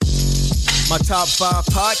My top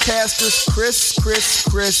 5 podcasters, Chris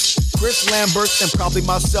Lambert, and probably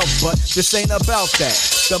myself, but this ain't about that.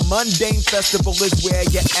 The Mundane Festival is where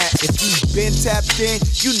you're at. If you've been tapped in,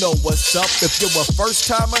 you know what's up. If you're a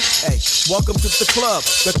first timer, hey, welcome to the club.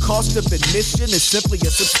 The cost of admission is simply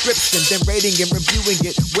a subscription, then rating and reviewing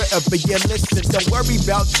it wherever you listen. Don't worry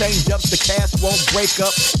about change-ups, the cast won't break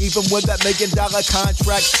up. Even when that $1 million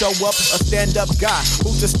contract show up, a stand-up guy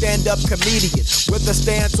who's a stand-up comedian with a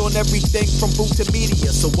stance on everything from food to media.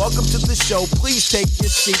 So welcome to the show, please take your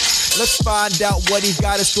seats. Let's find out what he's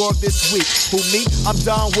got in store this week. Who me? I'm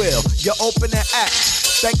Don Will, your opening act.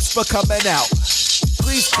 Thanks for coming out.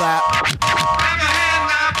 Please clap.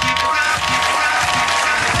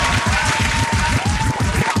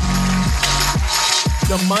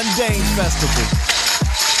 The Mundane Festival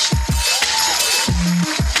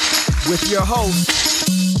with your host,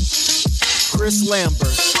 Chris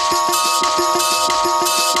Lambert.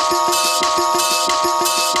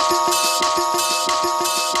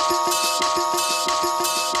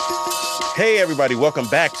 Hey, everybody. Welcome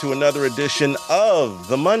back to another edition of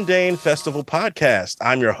the Mundane Festival podcast.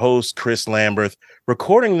 I'm your host, Chris Lambert,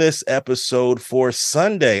 recording this episode for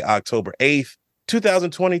Sunday, October 8th,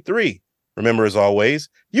 2023. Remember, as always,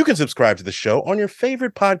 you can subscribe to the show on your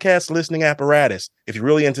favorite podcast listening apparatus. If you're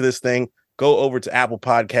really into this thing, go over to Apple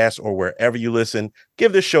Podcasts or wherever you listen.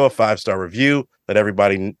 Give this show a 5-star review. Let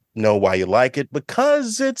everybody know why you like it,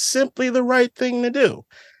 because it's simply the right thing to do.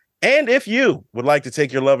 And if you would like to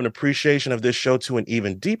take your love and appreciation of this show to an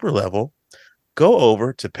even deeper level, go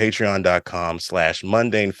over to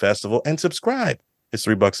patreon.com/Mundane Festival and subscribe. It's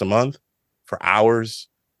 $3 a month for hours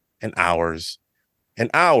and hours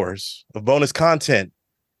and hours of bonus content.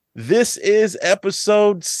 This is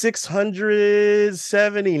episode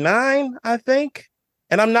 679, I think.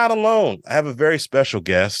 And I'm not alone. I have a very special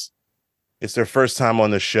guest. It's their first time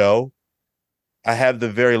on the show. I have the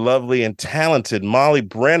very lovely and talented Molly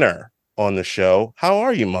Brenner on the show. How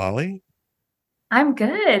are you, Molly? I'm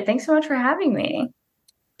good. Thanks so much for having me.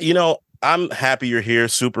 You know, I'm happy you're here.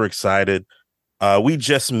 Super excited. We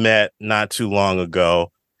just met not too long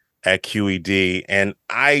ago at QED, and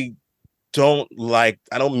I don't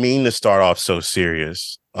mean to start off so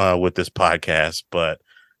serious with this podcast, but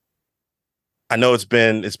I know it's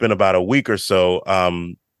been about a week or so.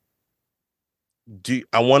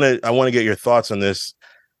 I want to get your thoughts on this.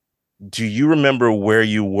 Do you remember where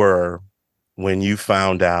you were when you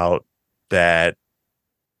found out that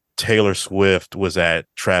Taylor Swift was at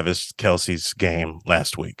Travis Kelce's game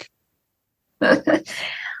last week? I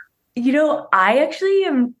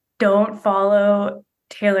actually don't follow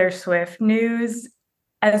Taylor Swift news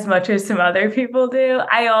as much as some other people do.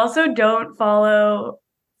 I also don't follow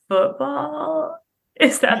football.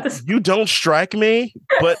 Is that the... You don't strike me,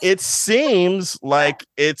 but it seems like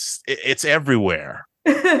it's everywhere.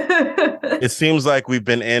 It seems like we've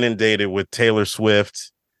been inundated with Taylor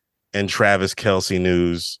Swift and Travis Kelce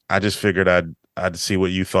news. I just figured I'd see what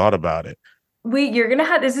you thought about it. Wait,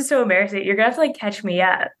 this is so embarrassing. You're gonna have to catch me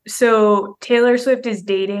up. So Taylor Swift is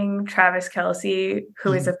dating Travis Kelce,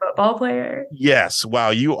 who is a football player. Yes. Wow.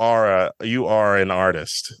 You are an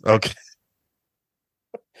artist. Okay.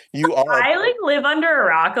 I live under a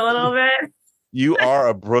rock a little bit. You are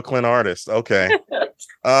a Brooklyn artist. Okay.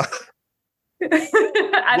 I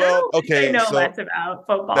know less about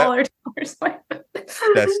football or Taylor Swift.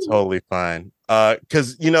 That's totally fine.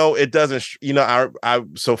 Because it doesn't. I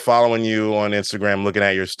so following you on Instagram, looking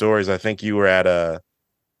at your stories. I think you were at were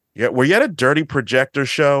you at a Dirty Projector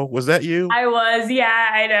show? Was that you? I was. Yeah,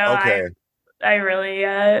 I know. Okay. I really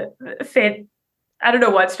fit. I don't know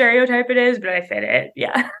what stereotype it is, but I fit it.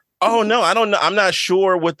 Yeah. Oh, no, I don't know. I'm not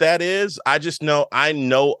sure what that is. I just know I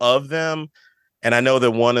know of them. And I know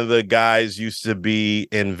that one of the guys used to be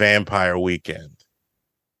in Vampire Weekend.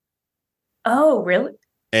 Oh, really?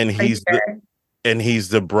 And he's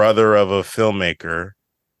the brother of a filmmaker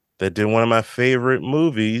that did one of my favorite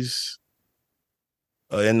movies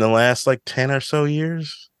in the last 10 or so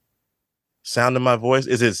years. Sound of My Voice.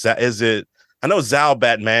 Is it I know Zal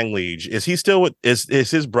Batmanglij. Is he still with is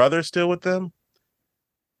his brother still with them?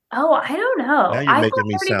 Oh, I don't know. Now you're making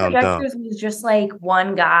me sound dumb. Was just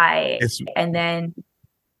one guy and then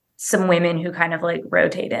some women who kind of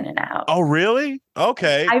rotate in and out. Oh, really?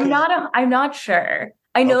 Okay. I'm not sure.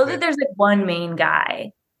 I know that there's one main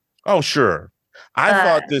guy. Oh, sure. I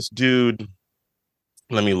thought this dude,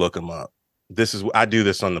 let me look him up. I do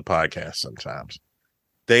this on the podcast sometimes.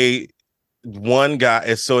 One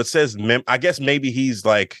guy, so it says, I guess maybe he's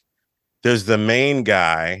there's the main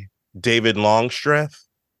guy, David Longstreth.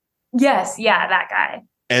 Yes, yeah, that guy.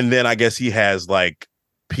 And then I guess he has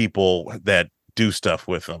people that do stuff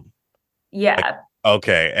with him. Yeah.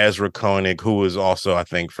 Okay, Ezra Koenig, who is also, I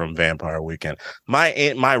think, from Vampire Weekend.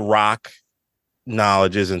 My rock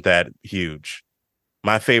knowledge isn't that huge.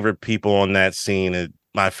 My favorite people on that scene,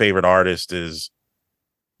 my favorite artist is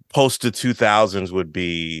post to 2000s would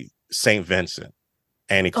be Saint Vincent,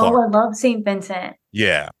 Annie Oh, Clark. I love St. Vincent.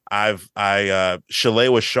 Yeah,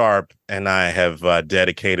 Shalewa Sharp and I have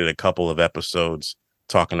dedicated a couple of episodes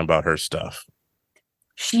talking about her stuff.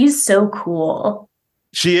 She's so cool.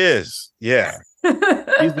 She is, yeah.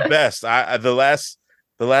 She's the best. The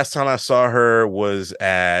last time I saw her was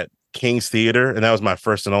at King's Theater, and that was my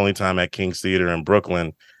first and only time at King's Theater in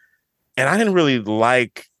Brooklyn. And I didn't really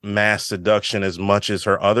like Mass Seduction as much as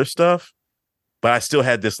her other stuff, but I still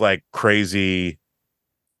had this like crazy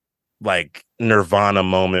like Nirvana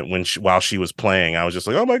moment while she was playing. I was just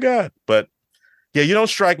like, "Oh my God." But yeah, you don't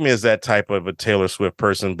strike me as that type of a Taylor Swift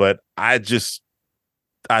person, but I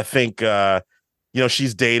think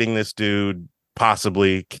she's dating this dude,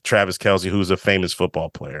 possibly Travis Kelce, who's a famous football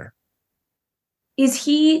player. Does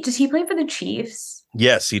he play for the Chiefs?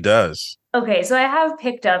 Yes, he does. Okay, so I have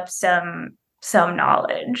picked up some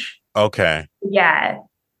knowledge. Okay. Yeah.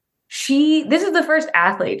 This is the first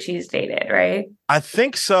athlete she's dated, right? I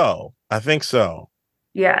think so.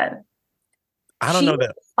 Yeah. I don't know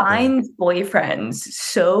that. Finds boyfriends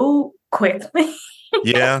so quickly.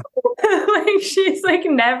 Yeah. Like she's like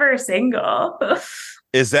never single.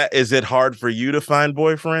 Is it hard for you to find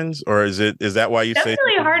boyfriends, or is that why you say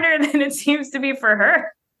definitely harder than it seems to be for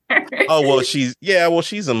her? Oh, well, she's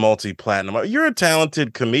a multi-platinum. You're a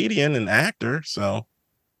talented comedian and actor, so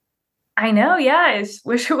I know, yeah. I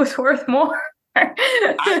wish it was worth more.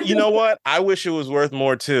 You know what? I wish it was worth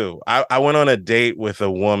more too. I went on a date with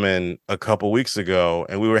a woman a couple weeks ago,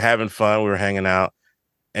 and we were having fun. We were hanging out,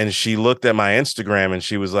 and she looked at my Instagram and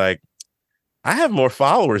she was like, "I have more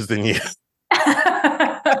followers than you."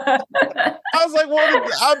 I was like, "Well,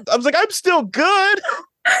 I was like, I'm still good."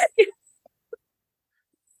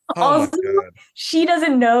 Oh also, my God. she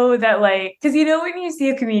doesn't know that, like, because when you see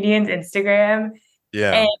a comedian's Instagram,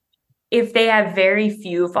 Yeah, and if they have very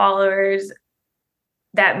few followers,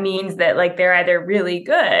 that means that like they're either really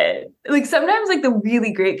good. Like sometimes like the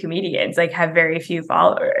really great comedians like have very few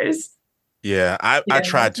followers. yeah. I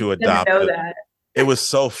tried to adopt know it. that. It was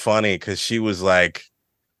so funny because she was just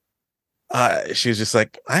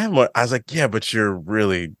like, I have more. I was like, yeah, but you're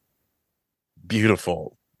really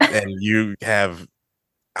beautiful, and you have,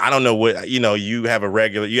 I don't know what, you have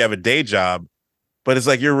a day job, but it's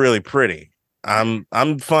like you're really pretty. I'm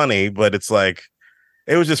funny, but it's like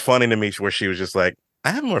it was just funny to me where she was just like,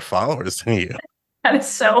 I have more followers than you. That is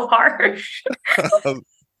so harsh. I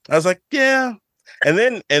was like, yeah. And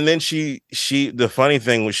then she the funny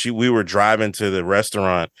thing was we were driving to the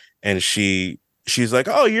restaurant and she's like,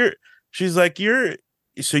 "Oh, you're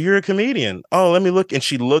a comedian. Oh, let me look." And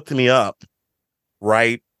she looked me up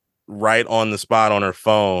right on the spot on her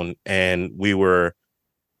phone, and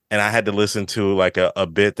I had to listen to like a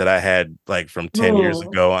bit that I had like from 10 years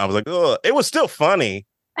ago. I was like, "Oh, it was still funny."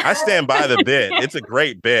 I stand by the bit. It's a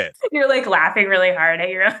great bit. You're like laughing really hard at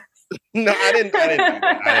your own. No, I didn't do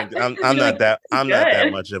that. I'm not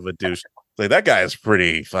that much of a douche. Like that guy is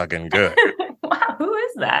pretty fucking good. Wow, who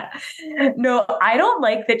is that? No, I don't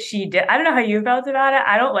like that she did. I don't know how you felt about it.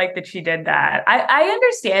 I don't like that she did that. I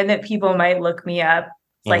understand that people might look me up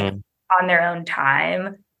like on their own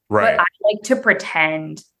time. Right. But I like to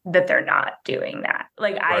pretend that they're not doing that.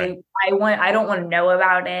 Like right. I don't want to know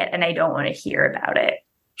about it and I don't want to hear about it.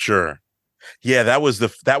 Sure. Yeah, that was a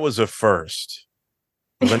first.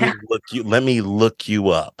 Let me look you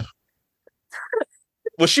up.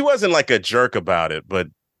 Well, she wasn't like a jerk about it,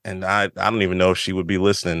 and I don't even know if she would be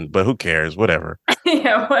listening, but who cares? Whatever.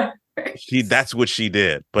 Yeah, whatever. That's what she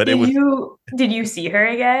did. But did you see her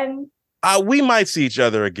again? We might see each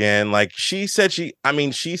other again. Like she said,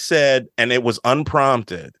 and it was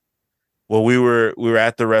unprompted. Well, we were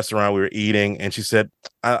at the restaurant, we were eating, and she said,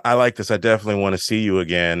 I like this. I definitely want to see you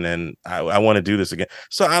again. And I want to do this again.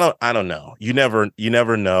 So I don't know. You never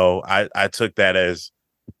know. I took that as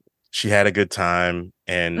she had a good time.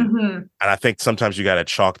 And I think sometimes you got to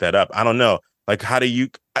chalk that up. I don't know. Like, how do you,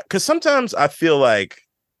 because sometimes I feel like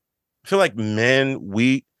men,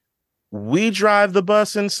 we drive the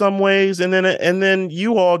bus in some ways, and then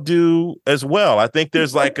you all do as well. I think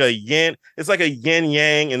there's like it's like a yin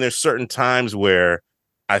yang, and there's certain times where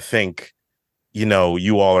I think,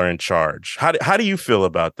 you all are in charge. How do you feel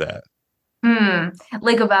about that?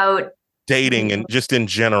 Like about dating and just in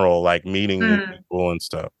general, like meeting new people and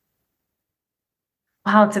stuff.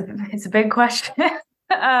 Wow, it's a big question.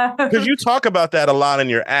 Because you talk about that a lot in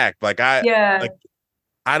your act. Like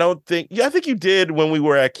I don't think. Yeah, I think you did when we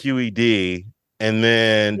were at QED, and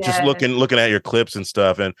then just Yeah. looking at your clips and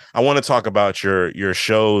stuff. And I want to talk about your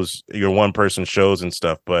shows, your one person shows and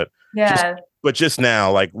stuff. Just Yeah. but just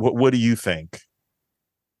now, like, what do you think?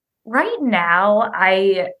 Right now,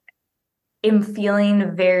 I am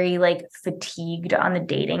feeling very like fatigued on the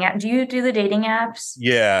dating app. Do you do the dating apps?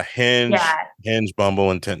 Yeah, Yeah. Hinge,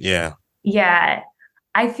 Bumble, and yeah. Yeah.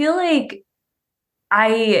 I feel like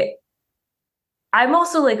I I'm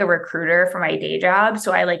also like a recruiter for my day job,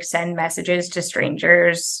 so I like send messages to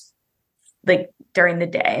strangers like during the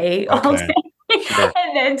day all Okay, day. sure.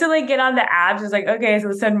 And then to like get on the apps, it's like, okay,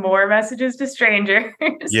 so send more messages to strangers.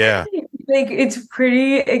 Yeah, Like it's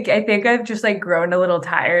pretty, I think I've just like grown a little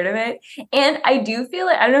tired of it. And I do feel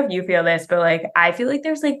like, I don't know if you feel this, but like I feel like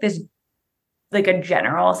there's like this like a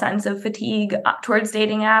general sense of fatigue towards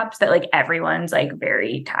dating apps that like everyone's like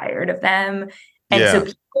very tired of them. And so yeah,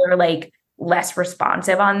 people are like less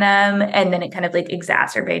responsive on them. And then it kind of like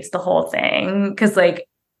exacerbates the whole thing. Cause like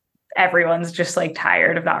everyone's just like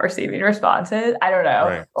tired of not receiving responses. I don't know.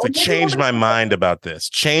 right. So change my mind about this.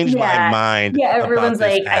 Change my Yeah. mind Yeah. about Everyone's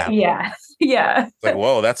this like, app. yeah. Yeah. It's like,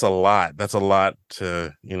 whoa, that's a lot. That's a lot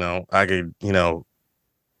to, I could,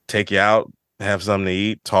 take you out, have something to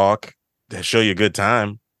eat, talk, show you a good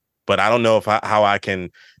time. But I don't know how I can,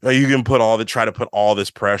 you can try to put all this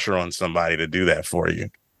pressure on somebody to do that for you.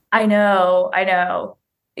 I know. I know.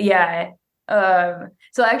 Yeah.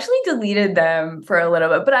 So I actually deleted them for a little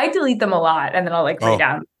bit, but I delete them a lot and then I'll like Oh,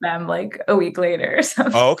 re-download them like a week later or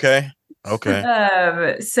something. oh, okay.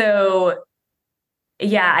 Okay. So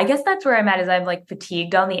yeah, I guess that's where I'm at is I'm like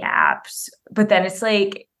fatigued on the apps, but then it's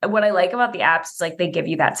like what I like about the apps is like they give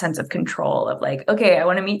you that sense of control of like, okay, I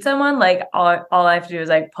want to meet someone, like all I have to do is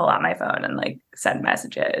like pull out my phone and like send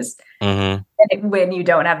messages. Mm-hmm. And when you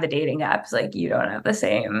don't have the dating apps, like you don't have the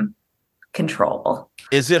same control.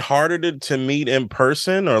 Is it harder to meet in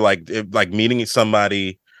person or like meeting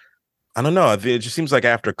somebody? I don't know. It just seems like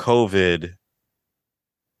after COVID,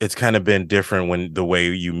 it's kind of been different when the way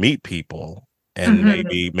you meet people, and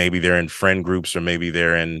maybe they're in friend groups or maybe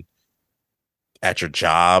they're in at your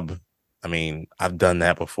job. I mean, I've done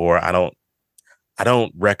that before. I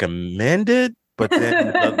don't recommend it, but then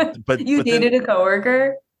You but then dated a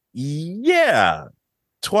coworker? yeah,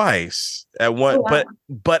 twice at Oh, one, wow.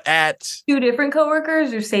 but at Two different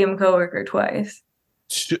coworkers or same coworker twice?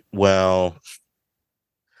 well,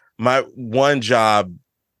 my one job,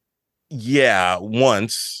 yeah,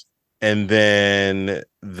 once, and then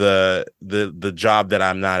the job that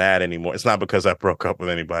I'm not at anymore. It's not because I broke up with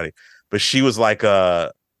anybody, but she was like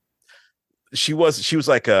a,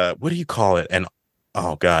 what do you call it?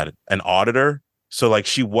 Oh God, an auditor. So like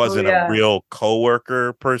she Oh wasn't a yeah. real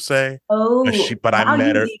coworker per se, Oh but I wow,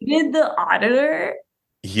 met you her. dated the auditor?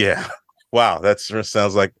 Yeah. Wow, that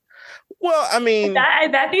sounds like, well, I mean,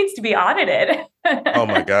 That needs to be audited. oh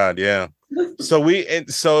my God, yeah. So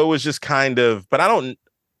it was just kind of, but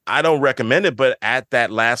I don't recommend it. But at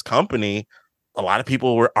that last company, a lot of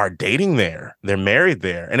people are dating there. They're married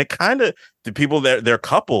there. And it kind of, the people there, they're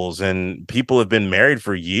couples and people have been married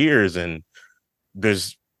for years, and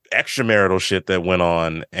there's extramarital shit that went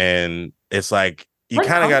on. And it's like, you What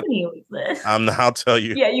kind of got, company was this? I'll tell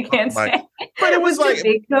you. Yeah, you can't My, say. but it was Was it like, a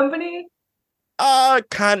big company?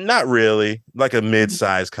 not really, like a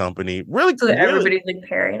mid-sized company. Really, So that really. everybody's like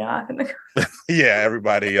pairing off in the Yeah,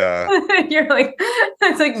 everybody, you're like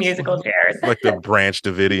it's like musical chairs. like the Branch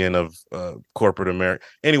Davidian of corporate America.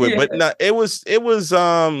 Anyway, Yeah. but no,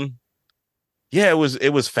 yeah,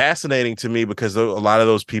 it was fascinating to me because a lot of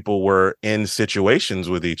those people were in situations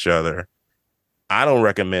with each other. I don't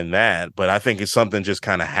recommend that, but I think it's something just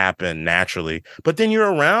kind of happened naturally. But then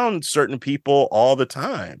you're around certain people all the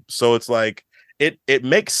time. So it's like it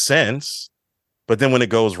makes sense, but then when it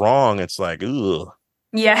goes wrong, it's like, ugh.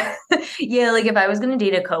 Yeah. Yeah, like if I was gonna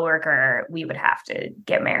date a coworker, we would have to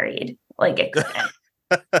get married. Like it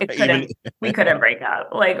Even couldn't we couldn't break up.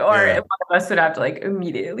 Like or yeah. one of us would have to like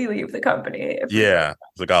immediately leave the company if we Yeah.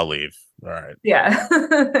 It's like, I'll leave. All right. yeah.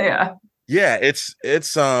 Yeah. Yeah, it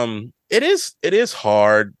is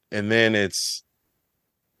hard. And then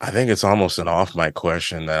I think it's almost an off mic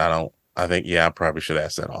question that I think, yeah, I probably should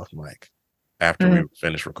ask that off mic after we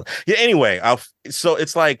finish recording. Yeah, anyway, so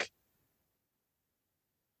it's like,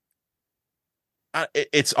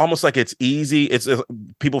 it's almost like it's easy.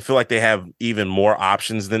 People feel like they have even more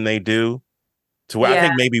options than they do. To where I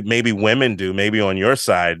Yeah. think maybe women do. Maybe on your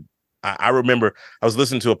side, I remember I was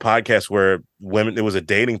listening to a podcast where it was a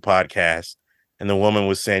dating podcast, and the woman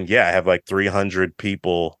was saying, "Yeah, I have like 300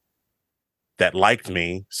 people that liked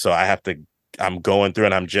me, so I'm going through,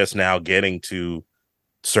 and I'm just now getting to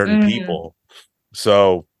certain people."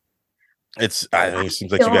 So I think it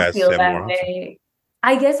seems like you Don't guys feel have that more options. way.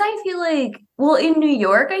 I guess I feel like, well, in New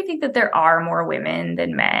York, I think that there are more women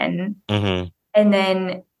than men. Mm-hmm. And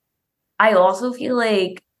then I also feel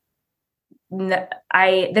like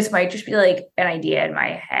this might just be like an idea in my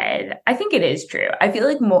head. I think it is true. I feel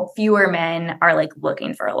like fewer men are like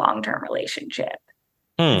looking for a long-term relationship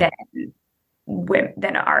Hmm. than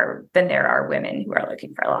than there are women who are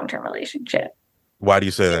looking for a long-term relationship. Why do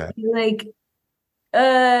you say I that? feel like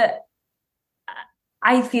uh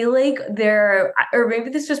I feel like or maybe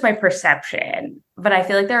this is just my perception, but I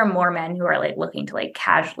feel like there are more men who are like looking to like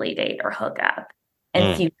casually date or hook up, and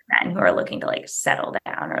Mm. few men who are looking to like settle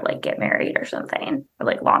down or like get married or something, or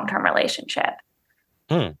like long-term relationship.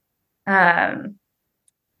 Hmm. Um,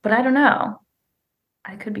 but I don't know.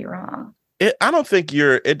 I could be wrong. I don't think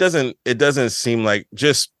it doesn't seem like,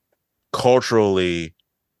 just culturally,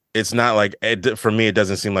 it's not like for me, it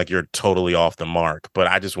doesn't seem like you're totally off the mark, but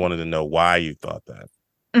I just wanted to know why you thought that.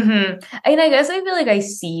 And I guess I feel like I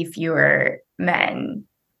see fewer men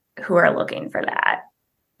who are looking for that.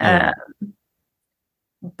 Mm.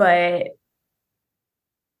 But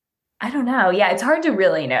I don't know. Yeah, it's hard to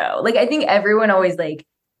really know. Like I think everyone always like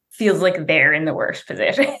feels like they're in the worst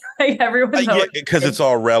position. Like everyone's Yeah, always because like, it's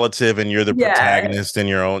all relative and you're the yeah, protagonist in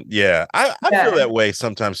your own. Yeah, I feel yeah. that way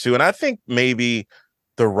sometimes too. And I think maybe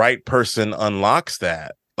the right person unlocks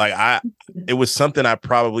that. Like it was something I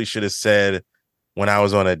probably should have said when I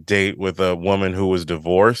was on a date with a woman who was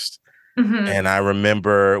divorced. Mm-hmm. And I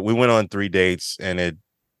remember we went on 3 dates and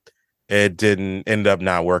it didn't end up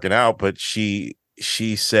not working out. But she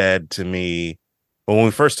said to me, when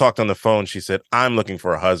we first talked on the phone, she said, "I'm looking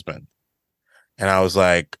for a husband." And I was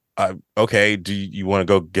like, okay, do you want to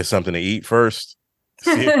go get something to eat first?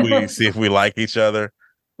 See if we like each other.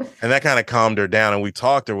 And that kind of calmed her down and we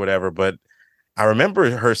talked or whatever. But I remember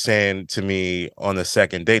her saying to me on the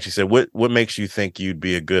second date, she said, what makes you think you'd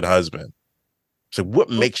be a good husband? So what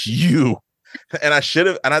makes you? And I should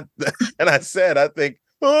have, and I and I said, I think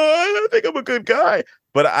I'm a good guy.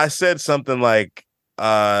 But I said something like,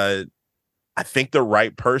 I think the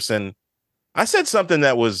right person. I said something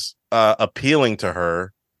that was appealing to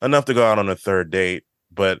her enough to go out on a third date,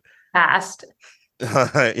 but Fast.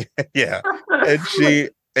 yeah,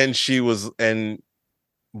 and she was, and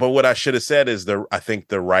but what I should have said is I think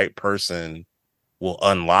the right person will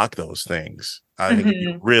unlock those things. I think Hmm.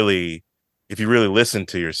 if you really listen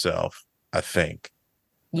to yourself, I think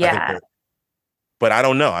I think Yeah. that, but I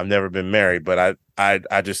don't know. I've never been married, but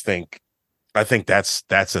I just think I think that's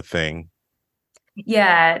a thing.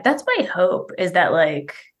 Yeah. That's my hope is that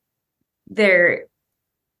like they're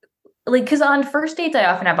like, because on first dates, I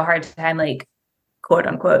often have a hard time, like, quote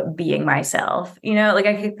unquote, being myself. Like,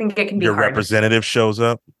 I think it can be Your hard. representative shows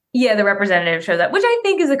up. Yeah, the representative shows up, which I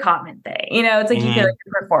think is a common thing. It's like you feel Mhm. like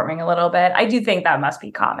you're performing a little bit. I do think that must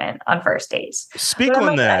be common on first dates. But Speak I'm on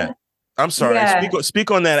like, that. I'm sorry. yeah,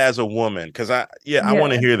 Speak on that as a woman, because I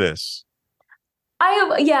want to yeah. hear this.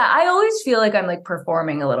 I always feel like I'm like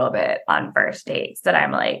performing a little bit on first dates that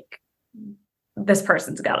I'm like, this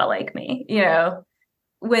person's gotta like me,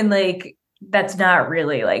 when like that's not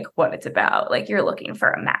really like what it's about. Like you're looking for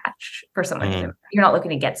a match for someone Mhm. you're not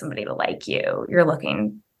looking to get somebody to like you. You're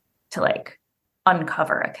looking to like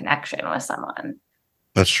uncover a connection with someone.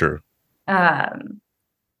 That's true. Um,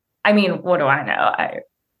 I mean, what do I know? I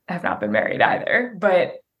have not been married either,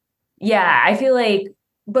 but yeah, I feel like,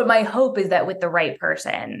 but my hope is that with the right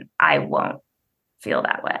person, I won't feel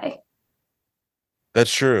that way.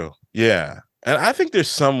 That's true. Yeah. And I think there's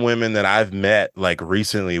some women that I've met like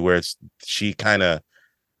recently where she kind of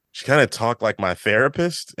she kind of talked like my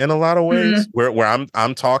therapist in a lot of ways, Mhm. where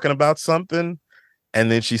I'm talking about something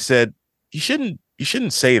and then she said, you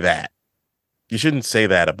shouldn't say that. You shouldn't say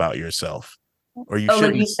that about yourself. Or you Oh, like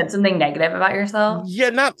shouldn't you said something negative about yourself?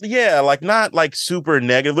 not like super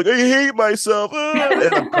negative, like I hate myself,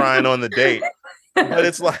 and I'm crying on the date. But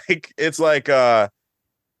it's like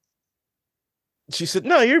she said,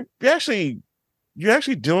 no, you're actually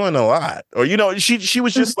doing a lot. Or she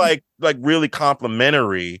was just like really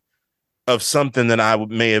complimentary of something that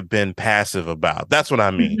may have been passive about. That's what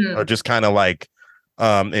I mean. Or Mhm. just kind of like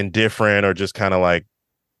indifferent, or just kind of like,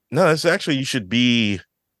 no, it's actually, you should be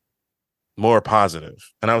more positive.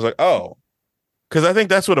 And I was like, oh, because I think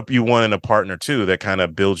that's what you want in a partner too, that kind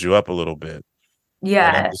of builds you up a little bit. And I'm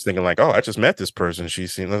Yeah. just thinking like, oh, I just met this person. She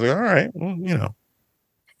seemed, I was like, all right, well.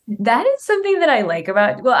 That is something that I like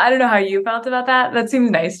about, well, I don't know how you felt about that. That seems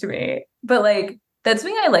nice to me. But like, that's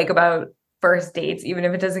something I like about first dates, even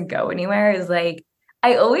if it doesn't go anywhere, is like,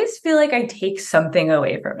 I always feel like I take something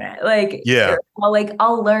away from it. Like, Yeah.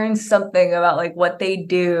 I'll learn something about like what they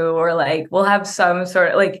do, or like we'll have some sort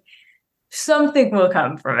of like something will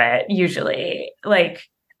come from it usually. Like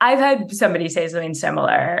I've had somebody say something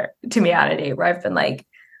similar to me on a date where I've been like,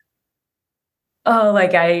 oh,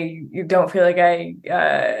 like I don't feel like I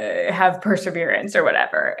have perseverance or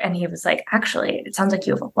whatever. And he was like, actually, it sounds like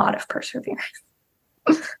you have a lot of perseverance.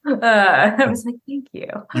 I was like, thank you.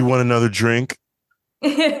 You want another drink?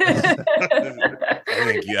 I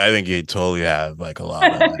I think you totally have like a lot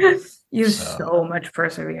of it. You have so much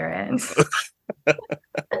perseverance. I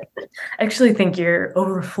actually think you're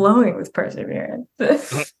overflowing with perseverance.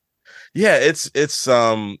 Yeah,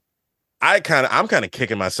 I'm kind of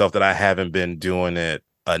kicking myself that I haven't been doing it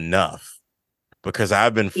enough, because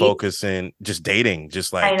I've been focusing just dating,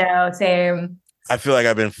 just I like know, same. I feel like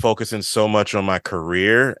I've been focusing so much on my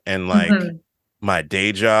career and like my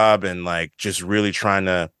day job, and like just really trying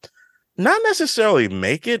to not necessarily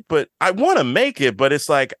make it, but I want to make it. But it's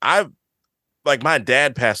like my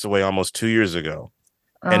dad passed away almost 2 years ago.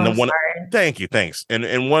 And Oh, sorry. thanks.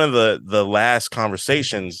 And one of the last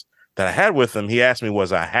conversations that I had with him, he asked me,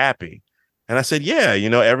 was I happy? And I said, yeah,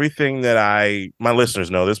 everything that my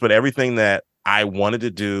listeners know this, but everything that I wanted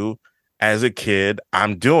to do as a kid,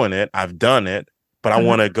 I'm doing it. I've done it, but I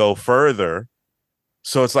want to go further.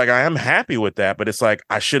 So it's like, I am happy with that, but it's like,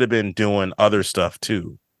 I should have been doing other stuff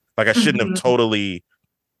too. Like I shouldn't have totally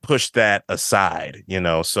pushed that aside,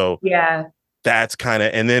 So Yeah. that's kind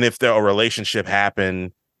of, and then if a relationship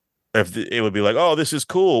happened, it would be like, oh, this is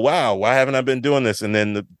cool. Wow. Why haven't I been doing this? And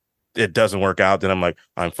then it doesn't work out. Then I'm like,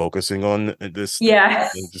 I'm focusing on this. Yeah.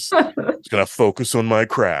 Just going to focus on my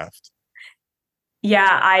craft.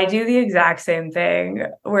 Yeah. I do the exact same thing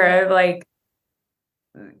where I'm like,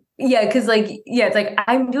 yeah, because like, yeah, it's like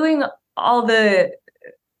I'm doing all the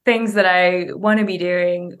things that I want to be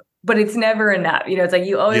doing, but it's never enough. It's like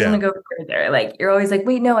you always want to go further. Like you're always like,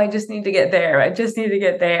 wait, no, I just need to get there. I just need to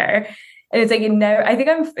get there. And it's like I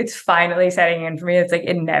think it's finally setting in for me. It's like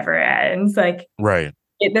it never ends. Like right.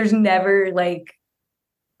 There's never like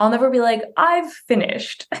I'll never be like, I've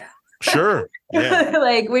finished. Sure. Yeah.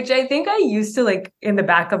 Like, which I think I used to like in the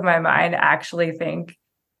back of my mind actually think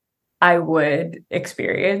I would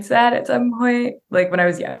experience that at some point, like when I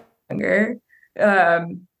was younger.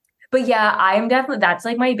 But yeah, I'm definitely, that's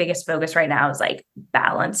like my biggest focus right now is like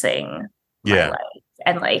balancing my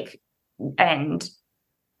life and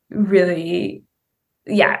really,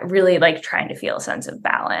 really like trying to feel a sense of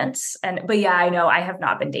balance. But yeah, I know I have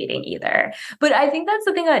not been dating either. But I think that's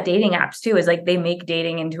the thing about dating apps too, is like they make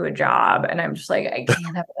dating into a job. And I'm just like, I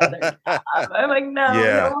can't have another job. I'm like,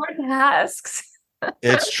 no more tasks.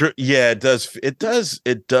 It's true. Yeah, it does.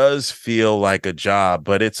 It does feel like a job,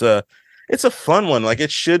 but it's a fun one. Like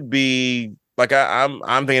it should be. Like I'm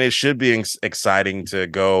thinking it should be exciting to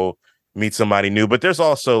go meet somebody new. But there's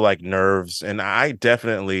also like nerves, and I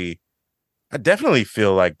definitely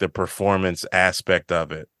feel like the performance aspect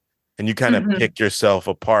of it, and you kind of pick yourself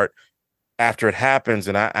apart after it happens.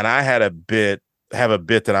 And I have a bit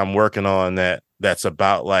that I'm working on that's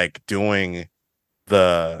about like doing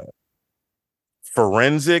the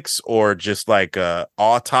forensics or just like a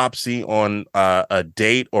autopsy on a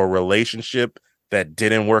date or relationship that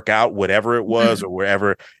didn't work out, whatever it was or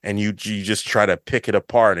wherever, and you just try to pick it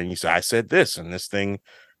apart and you say, I said this and this thing,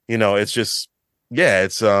 it's just, yeah,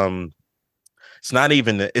 it's not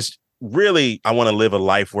even, it's really, I want to live a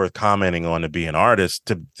life worth commenting on, to be an artist,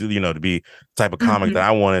 to be the type of comic that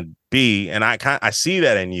I want to be. And I see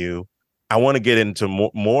that in you. I want to get into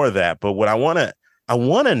more of that, but what I want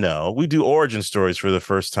to know, we do origin stories for the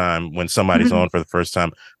first time when somebody's on for the first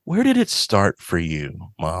time. Where did it start for you,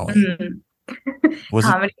 Molly? Was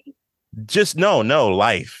comedy? It just no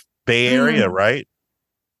life? Bay Area, right?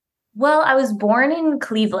 Well, I was born in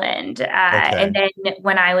Cleveland, and then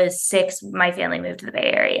when I was 6, my family moved to the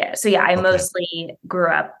Bay Area. So yeah, I mostly grew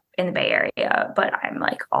up in the Bay Area, but I'm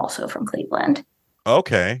like also from Cleveland.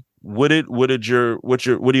 Okay. What do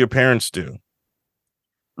your parents do?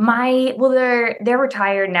 They're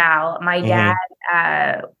retired now. My dad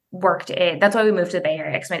that's why we moved to the Bay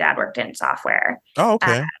Area, because my dad worked in software. Oh,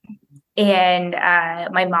 okay. And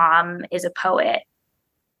my mom is a poet,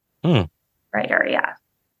 writer. Yeah.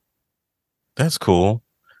 That's cool.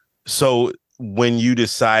 So when you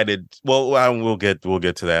decided, well, we'll get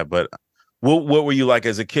to that, but what were you like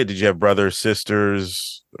as a kid? Did you have brothers,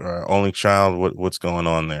 sisters, only child? What's going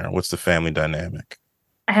on there? What's the family dynamic?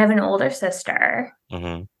 I have an older sister.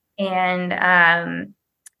 And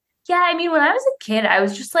yeah, I mean, when I was a kid, I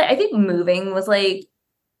was just like, I think moving was like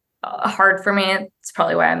hard for me. It's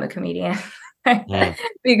probably why I'm a comedian.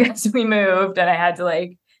 because we moved and I had to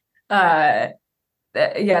like,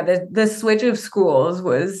 the switch of schools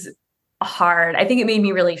was hard. I think it made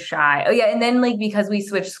me really shy. Oh yeah, and then like because we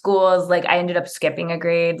switched schools, like I ended up skipping a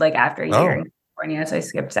grade like after a year in California, so I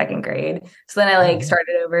skipped second grade. So then I like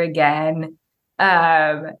started over again.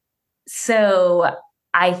 So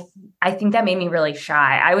I think that made me really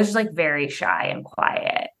shy. I was just like very shy and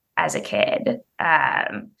quiet as a kid.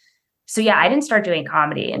 So yeah, I didn't start doing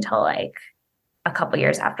comedy until like a couple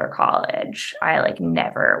years after college. I like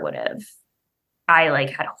never would have. I like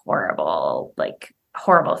had horrible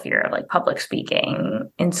fear of like public speaking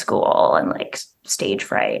in school and like stage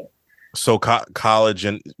fright. So college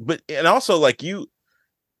and also like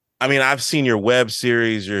I mean, I've seen your web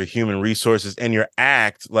series, your human resources, and your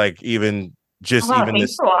act, like even just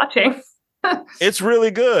Thanks for watching. It's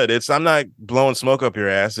really good. I'm not blowing smoke up your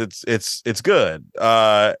ass. It's good.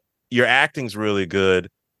 Your acting's really good.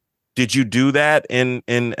 Did you do that in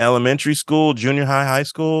elementary school, junior high, high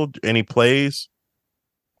school? Any plays?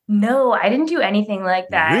 No, I didn't do anything like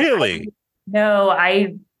that. Really?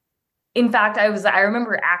 In fact, I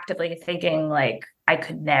remember actively thinking like I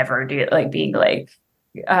could never do it, like being like,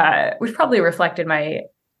 which probably reflected my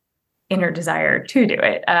inner desire to do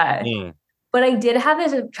it. But I did have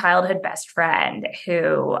this childhood best friend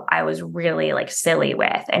who I was really like silly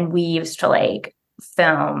with. And we used to like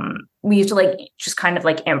just kind of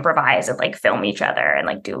like improvise and like film each other and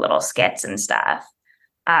like do little skits and stuff.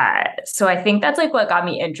 So I think that's like what got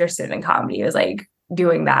me interested in comedy, was like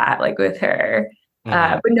doing that like with her.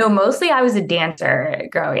 But no, mostly I was a dancer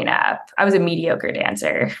growing up. I was a mediocre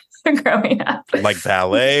dancer growing up. Like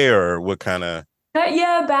ballet or what kind of?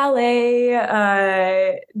 Yeah,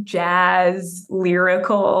 ballet, jazz,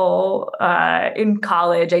 lyrical. In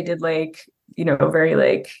college, I did like, very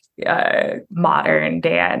like modern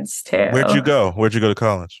dance too. Where'd you go to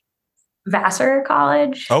college? Vassar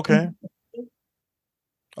College. Okay.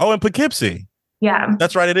 Oh, in Poughkeepsie. Yeah.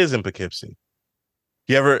 That's right. It is in Poughkeepsie.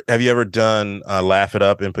 Have you ever done Laugh It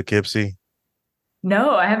Up in Poughkeepsie?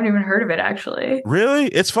 No, I haven't even heard of it actually. Really?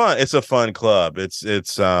 It's fun. It's a fun club. It's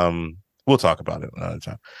we'll talk about it another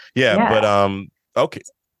time. Yeah. But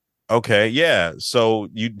okay. Yeah. So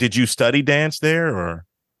did you study dance there or?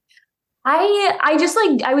 I just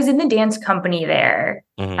like, I was in the dance company there.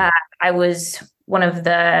 I was one of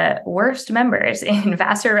the worst members in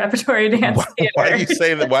Vassar Repertory Dance Theater. Why do you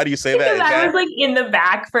say that? Why do you say that? I was like in the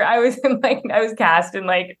back I was cast in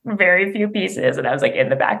like very few pieces and I was like in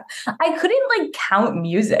the back. I couldn't like count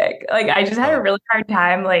music. Like I just had a really hard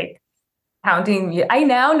time like counting. I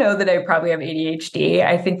now know that I probably have ADHD.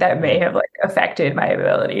 I think that may have like affected my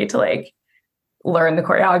ability to like learn the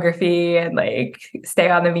choreography and like stay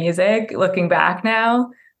on the music looking back now.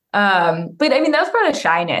 But I mean, that was part of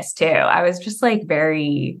shyness too. I was just like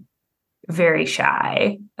very, very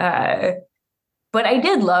shy. But I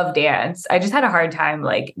did love dance. I just had a hard time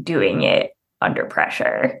like doing it under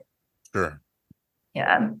pressure. Sure.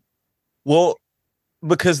 Yeah. Well,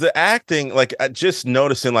 because the acting, like I just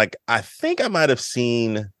noticing, like I think I might have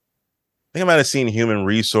seen Human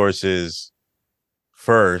Resources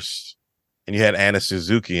first, and you had Anna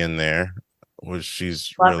Suzuki in there, which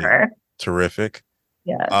she's Love really her. Terrific.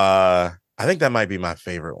 Yeah. I think that might be my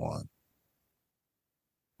favorite one.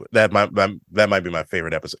 That might be my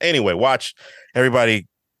favorite episode. Anyway, everybody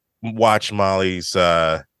watch Molly's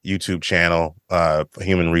YouTube channel,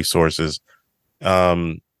 Human Resources.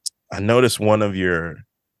 I noticed one of your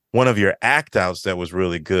act outs that was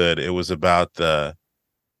really good. It was about the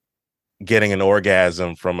getting an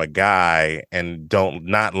orgasm from a guy and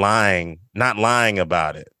not lying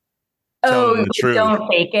about it. Oh, don't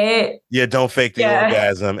fake it. Yeah, don't fake the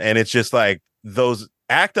orgasm. And it's just like those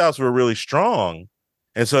act outs were really strong.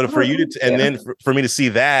 And so for you to, and then for me to see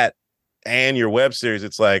that and your web series,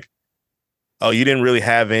 it's like, oh, you didn't really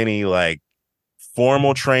have any like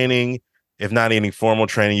formal training. If not any formal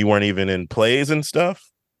training, you weren't even in plays and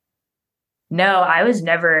stuff. No, I was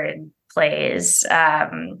never in plays.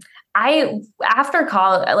 After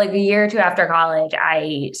college, like a year or two after college,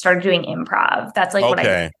 I started doing improv. That's like what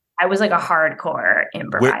I was like a hardcore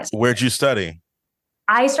improviser. Where'd you study?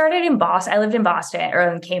 I started in Boston. I lived in Boston or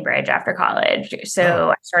in Cambridge after college.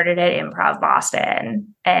 So I started at Improv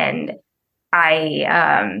Boston and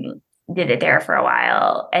I did it there for a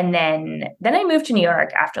while. And then I moved to New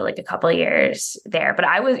York after like a couple of years there. But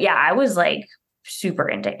I was like super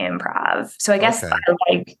into improv. So I guess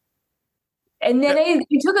and then I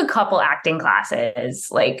took a couple acting classes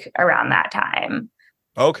like around that time.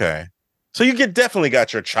 Okay. So you definitely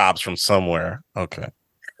got your chops from somewhere. Okay.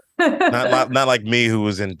 not like me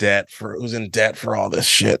who's in debt for all this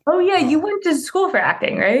shit. Oh yeah, you went to school for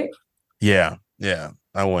acting, right? Yeah. Yeah.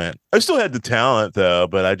 I went. I still had the talent though,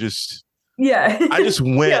 but I just went.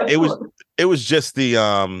 Yeah, It was just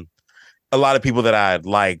the a lot of people that I had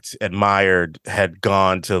liked, admired, had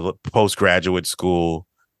gone to postgraduate school,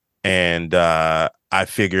 and I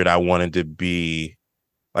figured I wanted to be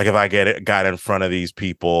like, if I got in front of these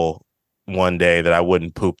people one day, that I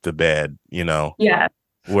wouldn't poop the bed, yeah,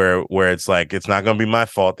 where it's like, it's not gonna be my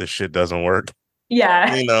fault this shit doesn't work,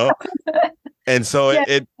 yeah, you know. And so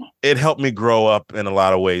yeah, it helped me grow up in a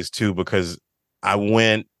lot of ways too, because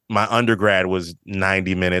my undergrad was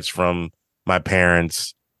 90 minutes from my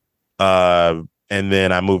parents. And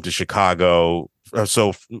then I moved to Chicago.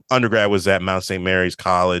 So undergrad was at Mount St. Mary's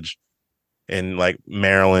College in like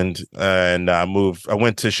Maryland. And I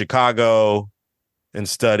went to Chicago and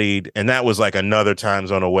studied, and that was like another time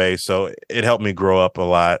zone away. So it helped me grow up a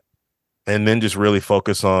lot, and then just really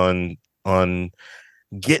focus on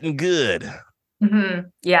getting good.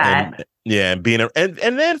 yeah, And yeah, and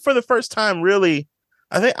and then for the first time, really,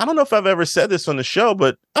 I don't know if I've ever said this on the show,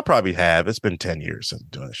 but I probably have. It's been 10 years since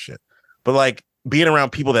doing this shit. But like being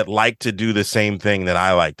around people that like to do the same thing that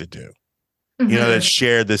I like to do, that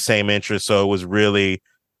shared the same interest. So it was really,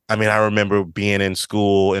 I mean, I remember being in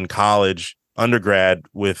school, in college, undergrad,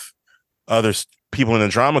 with other people in the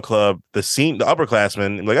drama club, the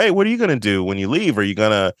upperclassmen, like, hey, what are you going to do when you leave? Are you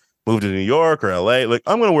going to move to New York or LA? Like,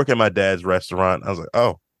 I'm going to work at my dad's restaurant. I was like,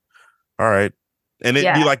 oh, all right. And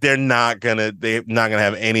it'd be like, they're not gonna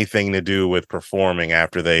have anything to do with performing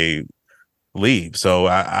after they leave. So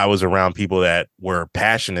I was around people that were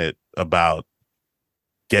passionate about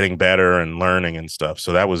getting better and learning and stuff.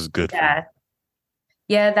 So that was good for me.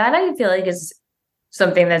 Yeah, that I feel like is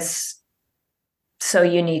something that's so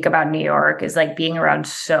unique about New York, is like being around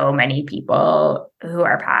so many people who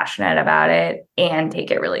are passionate about it and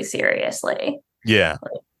take it really seriously. Yeah.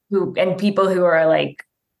 And people who are like,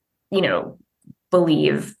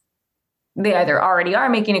 believe they either already are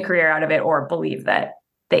making a career out of it or believe that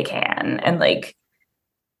they can. And like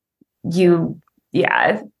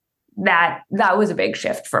that was a big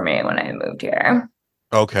shift for me when I moved here.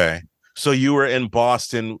 Okay. So you were in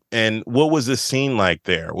Boston, and what was the scene like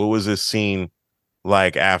there? What was this scene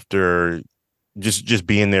like after just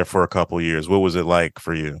being there for a couple of years? What was it like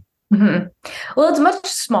for you? Mm-hmm. Well, it's much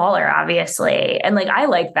smaller, obviously. And like, I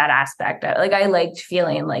liked that aspect. Like, I liked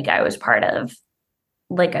feeling like I was part of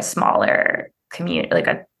like a smaller community, like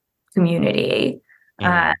a community.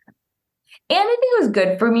 Mm-hmm. And I think it was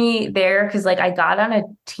good for me there because like I got on a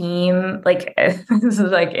team, like this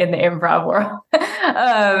is like in the improv world.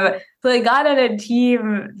 So I got on a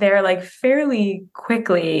team there like fairly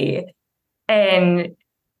quickly. And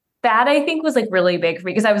that I think was like really big for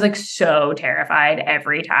me because I was like so terrified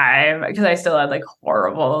every time because I still had like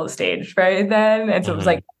horrible stage fright then. And so it was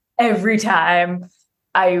like every time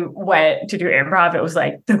I went to do improv, it was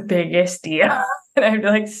like the biggest deal. And I'd be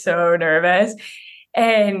like so nervous.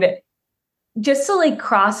 And just to like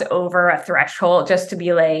cross over a threshold, just to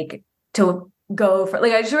be like, to go for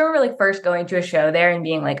like, I just remember like first going to a show there and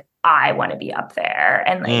being like, I want to be up there.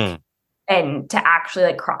 And like, and to actually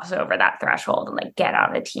like cross over that threshold and like get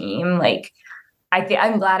on a team. Like,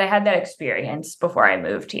 I'm glad I had that experience before I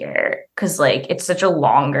moved here. Cause like, it's such a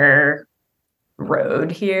longer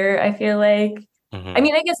road here, I feel like. I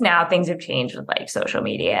mean, I guess now things have changed with like social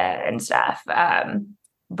media and stuff.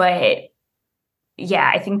 But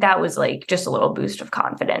yeah, I think that was like just a little boost of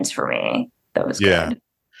confidence for me. That was good.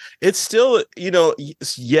 It's still,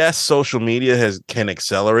 yes, social media can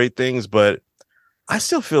accelerate things, but I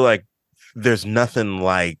still feel like there's nothing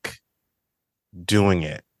like doing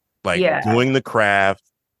it, like doing the craft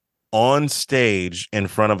on stage in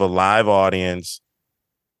front of a live audience.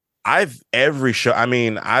 Every show, I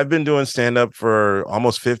mean, I've been doing stand-up for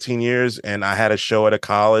almost 15 years, and I had a show at a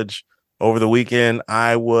college over the weekend.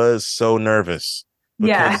 I was so nervous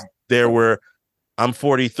because I'm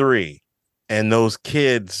 43 and those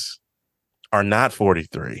kids are not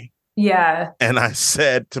 43. Yeah. And I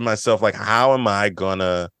said to myself, like, how am I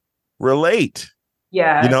gonna relate?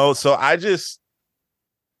 Yeah. So I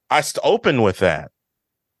opened with that.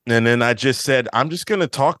 And then I just said, I'm just going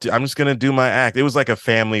to do my act. It was like a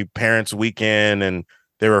family parents weekend, and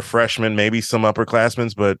there were freshmen, maybe some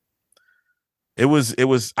upperclassmen, but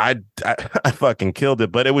I fucking killed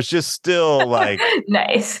it. But it was just still like,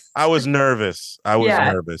 nice. I was nervous.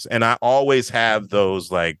 Nervous. And I always have those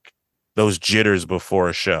jitters before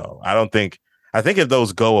a show. I think if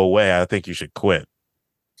those go away, I think you should quit.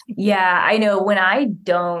 Yeah, I know when I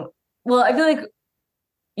don't, well, I feel like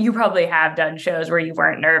you probably have done shows where you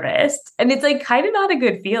weren't nervous, and it's like kind of not a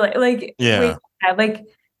good feeling. Like, yeah, like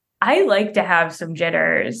I like to have some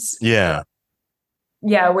jitters. Yeah.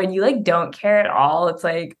 yeah, when you like don't care at all, it's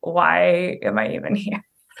like, why am I even here?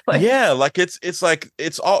 Like, yeah, like it's like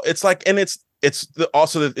it's all it's like, and it's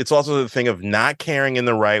also the thing of not caring in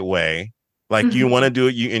the right way. Like you want to do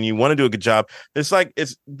it, you want to do a good job. It's like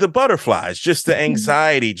it's the butterflies, just the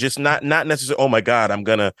anxiety, just not necessarily, oh my God, I'm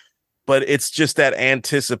gonna, but it's just that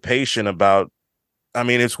anticipation about, I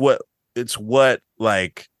mean, it's what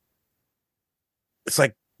like it's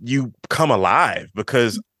like you come alive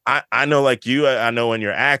because I know, like you, I know in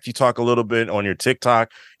your act, you talk a little bit on your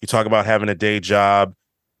TikTok, you talk about having a day job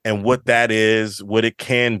and what that is, what it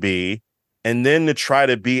can be. And then to try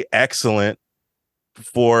to be excellent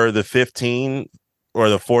for the 15 or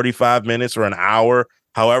the 45 minutes or an hour,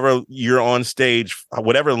 however you're on stage,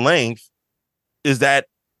 whatever length, is that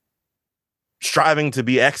striving to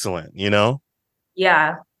be excellent, you know?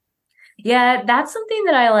 yeah. Yeah, that's something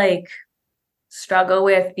that I like struggle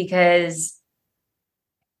with because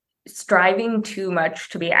striving too much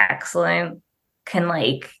to be excellent can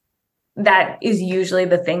like that is usually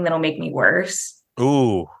the thing that'll make me worse.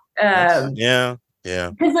 Ooh, Um, yeah,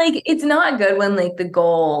 yeah. because like it's not good when like the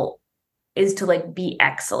goal is to like be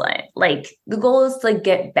excellent. Like the goal is to like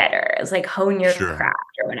get better. It's like hone your Sure. craft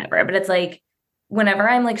or whatever. But it's like whenever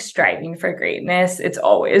I'm like striving for greatness, it's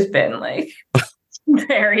always been like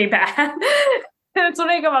very bad. That's when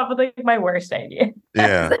I come up with like my worst idea.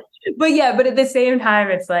 Yeah. But yeah, but at the same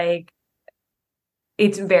time, it's like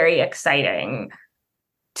it's very exciting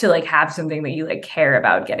to like have something that you like care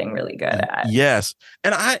about getting really good at. Yes.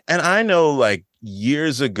 And I know, like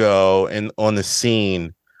years ago and on the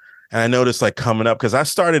scene, and I noticed like coming up because I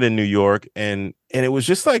started in New York, and it was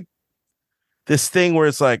just like this thing where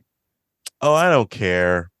it's like, oh, I don't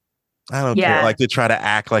care. I don't care. Yeah. Like to try to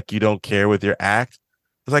act like you don't care with your act.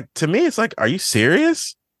 It's like, to me, it's like, are you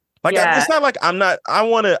serious? Like Yeah. it's not like I'm not, I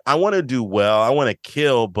want to do well. I want to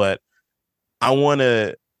kill, but I want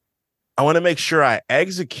to make sure I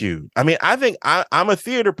execute. I mean, I think I'm a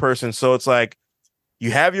theater person, so it's like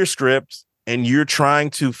you have your script and you're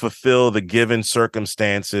trying to fulfill the given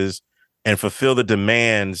circumstances and fulfill the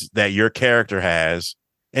demands that your character has.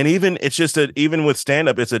 And even it's just even with stand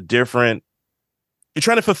up, it's a different, you're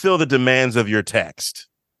trying to fulfill the demands of your text.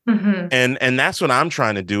 Mm-hmm. And that's what I'm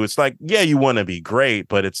trying to do. It's like, yeah, you want to be great,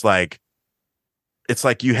 but it's like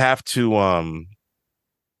you have to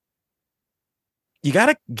you got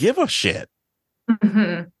to give a shit.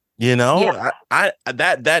 Mm-hmm. You Yeah. know,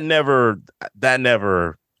 that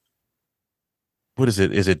never, what is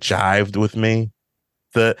it? Is it jived with me?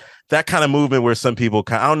 That kind of movement where some people,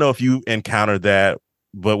 I don't know if you encountered that,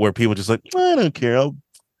 but where people just like, I don't care.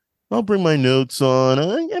 I'll bring my notes on.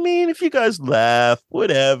 I mean, if you guys laugh,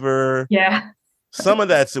 whatever. Yeah. Some of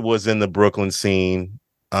that was in the Brooklyn scene,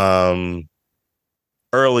 um,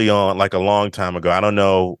 early on, like a long time ago. I don't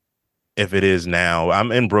know if it is now.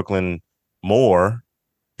 I'm in Brooklyn more.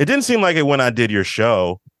 It didn't seem like it when I did your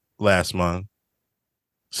show last month.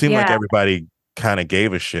 Seemed like Yeah. everybody kind of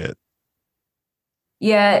gave a shit.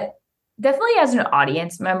 Yeah. Definitely as an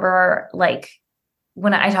audience member, like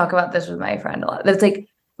when I talk about this with my friend a lot, that's like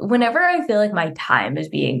whenever I feel like my time is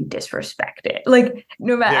being disrespected, like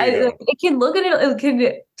no matter, like, it can look at it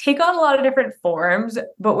can take on a lot of different forms.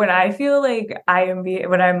 But when I feel like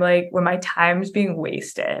when I'm like, when my time's being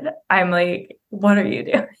wasted, I'm like, what are you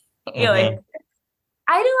doing? You're like,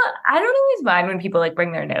 I don't always mind when people like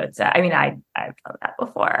bring their notes out. I mean, I've done that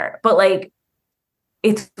before, but like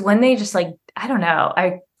it's when they just like, I don't know.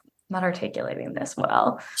 I'm not articulating this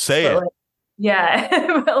well, Say but it. like, yeah,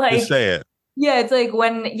 but Just like, say it. yeah, it's like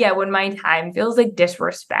when my time feels like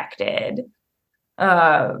disrespected.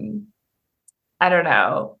 Um, I don't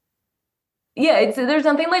know. Yeah, there's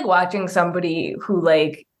something like watching somebody who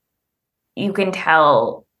like you can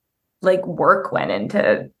tell like work went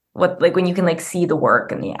into what like when you can like see the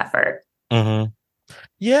work and the effort. Mm-hmm.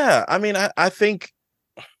 Yeah, I mean, I think,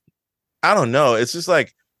 I don't know. It's just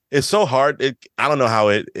like it's so hard. I don't know how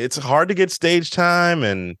it's hard to get stage time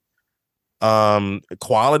and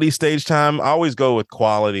quality stage time. I always go with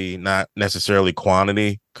quality, not necessarily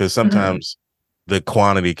quantity, because Mm-hmm. sometimes the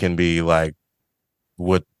quantity can be like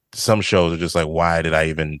what some shows are just like, why did I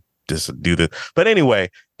even just do this? But anyway,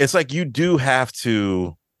 it's like you do have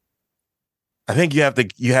to, I think you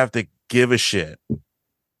have to give a shit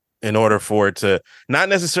in order for it to, not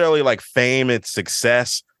necessarily like fame and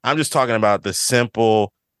success. I'm just talking about the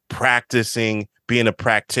simple practicing, being a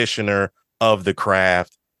practitioner of the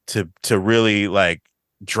craft to really like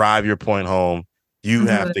drive your point home. You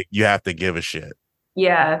have Mm-hmm. to give a shit.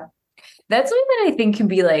 Yeah. That's something that I think can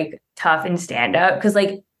be like tough in stand up because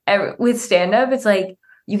like with stand up, it's like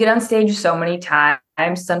you get on stage so many times.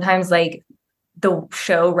 Sometimes like the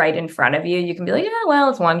show right in front of you, you can be like, yeah, well,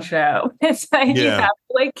 it's one show. It's like you have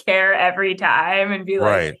to like care every time and be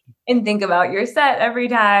like, and think about your set every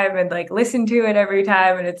time and like listen to it every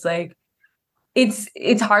time. And it's like,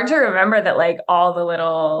 it's hard to remember that like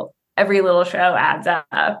every little show adds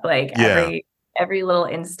up. Like every little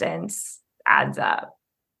instance adds up.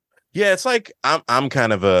 Yeah, it's like I'm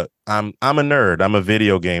kind of I'm a nerd. I'm a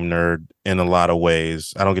video game nerd in a lot of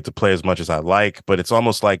ways. I don't get to play as much as I like, but it's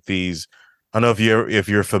almost like these. I don't know if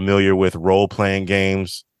you're familiar with role playing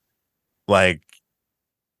games, like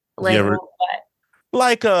you ever what?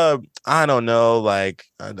 Like I don't know, like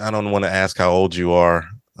I don't want to ask how old you are.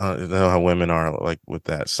 I don't know how women are like with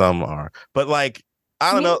that. Some are, but like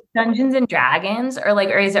I don't know. Dungeons and Dragons, or like,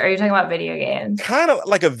 are you talking about video games? Kind of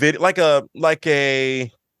like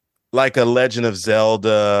like a Legend of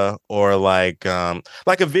Zelda, or like a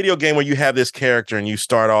video game where you have this character and you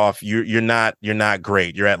start off, you're not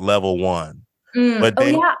great. You're at level 1. But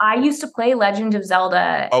then, yeah, I used to play Legend of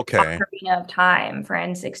Zelda Ocarina of Time for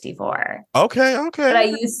N64. Okay. But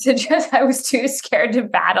I was too scared to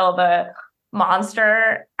battle the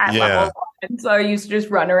monster at level 1. So I used to just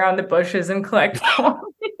run around the bushes and collect points.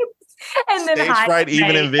 And then stage fright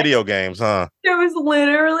even in video games, huh? There was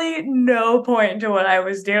literally no point to what I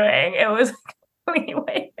was doing. It was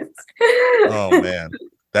anyways. Oh man,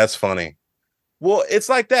 that's funny. Well, it's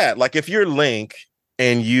like that. Like if you're Link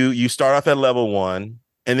and you start off at level 1,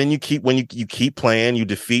 and then you keep playing, you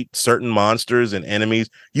defeat certain monsters and enemies,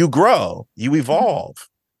 you grow, you evolve,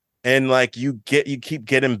 and like you keep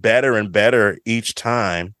getting better and better each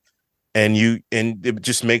time, and it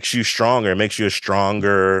just makes you stronger. It makes you a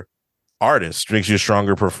stronger artist, makes you a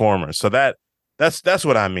stronger performer. So that's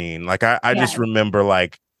what I mean. Like I just remember,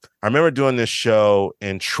 like I remember doing this show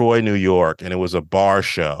in Troy, New York, and it was a bar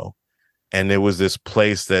show, and there was this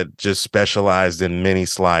place that just specialized in mini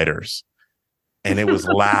sliders, and it was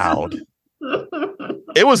loud.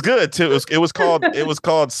 It was good too. It was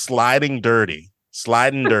called Sliding Dirty.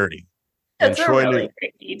 That's a really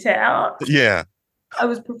great detail. Yeah. I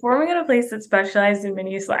was performing at a place that specialized in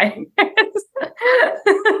mini sliders.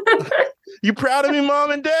 You proud of me, Mom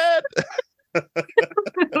and Dad?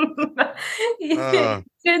 You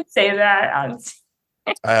should say that.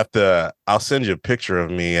 I'll send you a picture of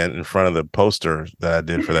me in front of the poster that I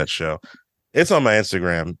did for that show. It's on my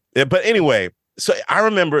Instagram. But anyway, so I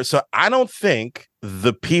remember, so I don't think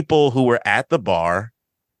the people who were at the bar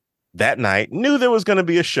that night knew there was going to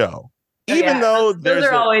be a show. Even though those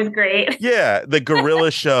are always great. Yeah, the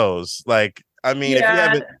guerrilla shows. Like, I mean, if you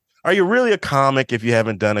haven't, are you really a comic if you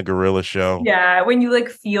haven't done a guerrilla show? Yeah, when you like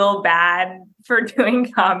feel bad for doing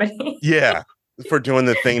comedy. Yeah, for doing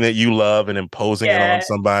the thing that you love and imposing it on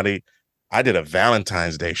somebody. I did a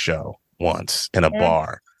Valentine's Day show once in a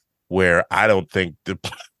bar where I don't think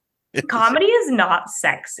comedy is not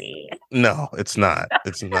sexy. No, it's not.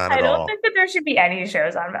 It's not at all. I don't think that there should be any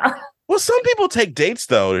shows on Valentine's. Well, some people take dates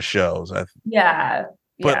though to shows.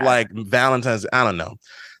 But like Valentine's, I don't know.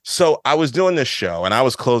 So I was doing this show and I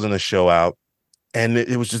was closing the show out, and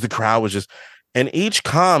it was just, the crowd was just, and each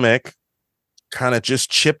comic kind of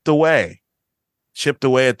just chipped away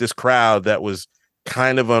at this crowd that was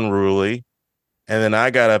kind of unruly. And then I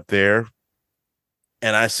got up there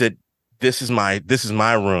and I said, this is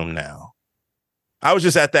my room now. I was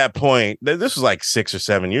just at that point. This was like 6 or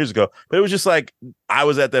 7 years ago, but it was just like I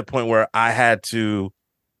was at that point where I had to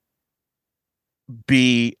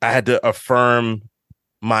affirm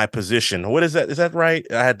my position. What is that? Is that right?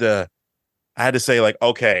 I had to say like,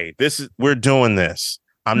 okay, we're doing this.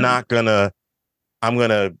 I'm gonna.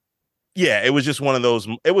 Yeah, it was just one of those.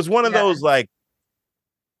 It was one of those like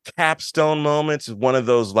capstone moments. One of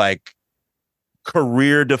those like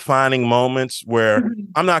career defining moments where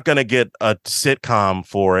I'm not going to get a sitcom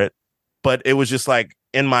for it, but it was just like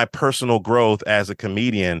in my personal growth as a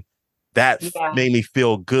comedian that made me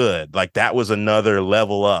feel good. Like that was another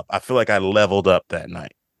level up. I feel like I leveled up that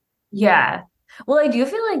night. Yeah. Well, I do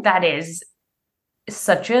feel like that is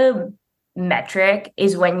such a metric,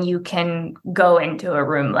 is when you can go into a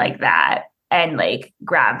room like that and like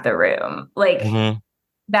grab the room. Like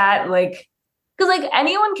that, like, because like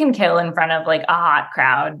anyone can kill in front of like a hot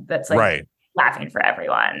crowd that's like laughing for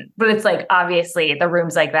everyone. But it's like obviously the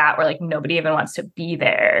rooms like that where like nobody even wants to be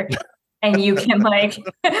there. And you can like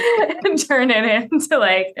turn it into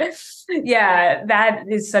like, that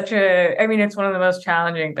is such a, I mean, it's one of the most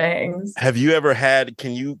challenging things. Have you ever had,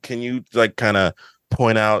 can you like kind of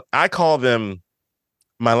point out, I call them,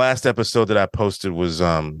 my last episode that I posted was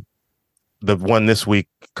the one this week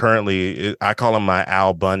currently, I call them my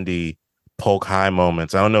Al Bundy Polk High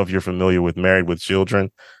moments. I don't know if you're familiar with Married with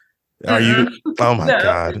Children. Are you? Oh my No.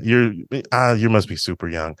 God. You must be super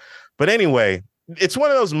young. But anyway, it's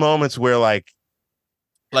one of those moments where like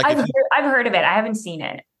I've heard of it. I haven't seen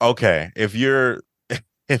it. okay, if you're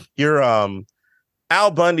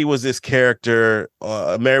Al Bundy was this character.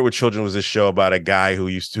 Married with Children was this show about a guy who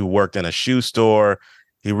worked in a shoe store.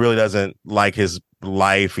 He really doesn't like his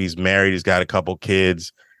life. He's married. He's got a couple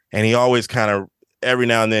kids, and he always kind of every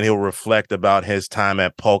now and then he'll reflect about his time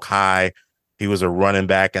at Polk High. He was a running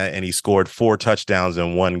back, and he scored 4 touchdowns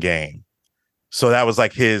in one game. So that was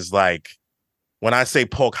like his like. When I say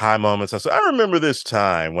Polk High moments, I remember this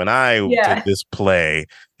time when I did this play.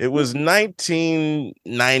 It was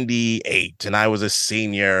 1998 and I was a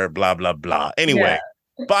senior, blah, blah, blah. Anyway,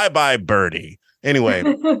 bye, Birdie. Anyway,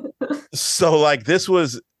 so like this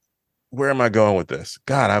was, where am I going with this?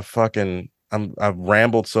 God, I've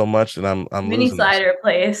rambled so much that I'm Mini losing Slider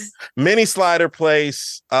Place. Mini Slider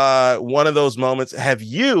Place. One of those moments. Have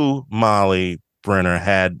you, Molly Brenner,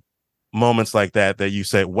 had moments like that you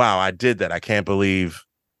say, wow, I did that. I can't believe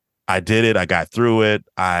I did it. I got through it.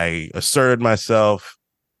 I asserted myself.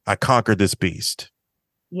 I conquered this beast.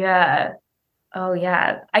 Yeah. Oh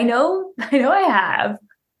yeah. I know I have.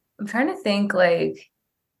 I'm trying to think like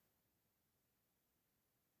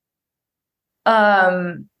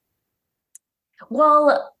well,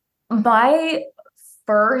 my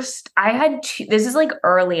this is like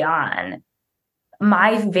early on.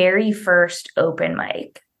 My very first open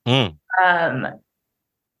mic. Um,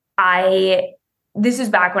 this is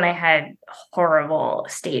back when I had horrible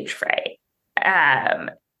stage fright. I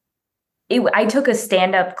took a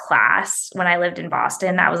stand-up class when I lived in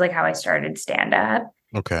Boston. That was like how I started stand-up.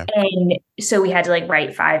 Okay. And so we had to like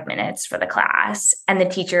write 5 minutes for the class. And the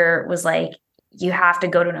teacher was like, you have to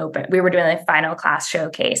go to an open. We were doing the final class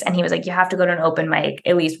showcase. And he was like, you have to go to an open mic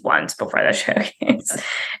at least once before the showcase.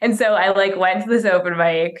 And so I like went to this open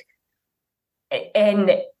mic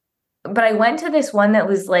but I went to this one that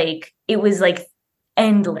was like, it was like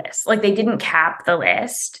endless. Like they didn't cap the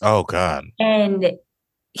list. Oh God. And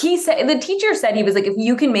the teacher said, he was like, if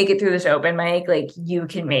you can make it through this open mic, like you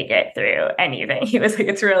can make it through anything. He was like,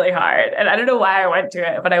 it's really hard. And I don't know why I went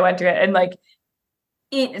to it, but I went to it. And like,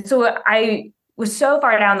 so I was so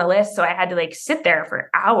far down the list. So I had to like sit there for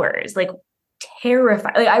hours, like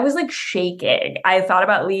terrified. Like I was like shaking. I thought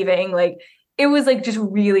about leaving. Like it was like just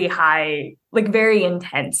really high, like very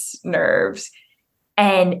intense nerves.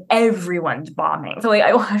 And everyone's bombing. So like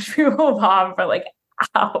I watched people bomb for like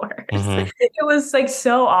hours. Mm-hmm. It was like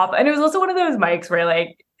so awful. And it was also one of those mics where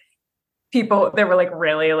like there were like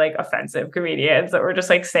really like offensive comedians that were just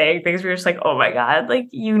like saying things. We were just like, oh my God, like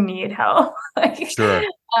you need help. Like, sure.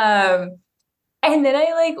 And then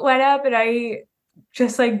I like went up and I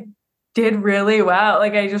just like did really well.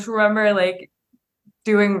 Like I just remember like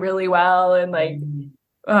doing really well and like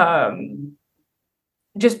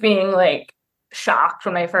just being like shocked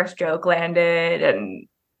when my first joke landed. And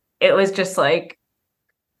it was just like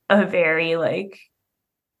a very like,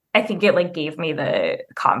 I think it like gave me the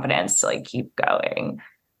confidence to like keep going.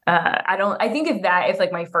 I think if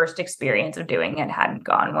like my first experience of doing it hadn't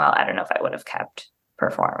gone well, I don't know if I would have kept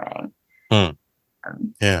performing.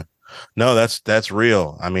 Yeah, no, that's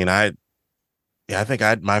real. I mean, I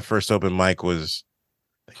think my first open mic was,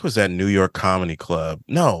 I think it was at New York Comedy Club.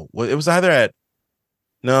 No, it was it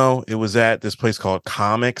was at this place called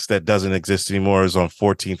Comics that doesn't exist anymore. It was on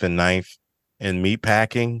 14th and 9th in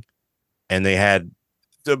Meatpacking. And they had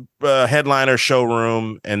the headliner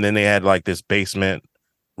showroom. And then they had like this basement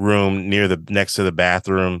room next to the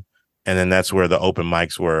bathroom. And then that's where the open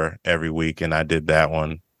mics were every week. And I did that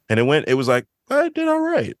one. And it was like, I did all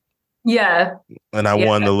right. Yeah. And I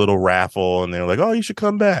won the little raffle and they were like, oh, you should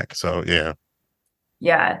come back. So yeah.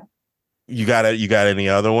 Yeah. You got any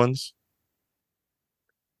other ones?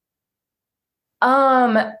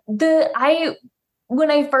 When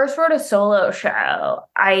I first wrote a solo show,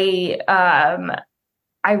 I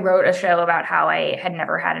wrote a show about how I had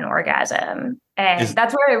never had an orgasm. And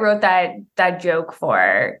that's where I wrote that joke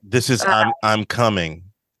for. This is I'm coming.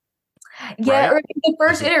 Yeah, right? Or the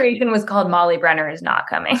first iteration was called Molly Brenner is not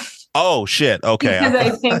coming. Oh shit. Okay. Because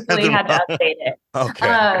I thankfully had to update it.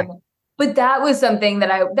 Okay. But that was something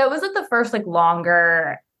that was like the first like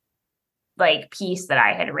longer like piece that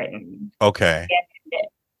I had written. Okay. And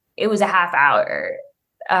it was a half hour.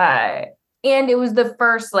 And it was the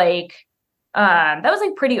first like that was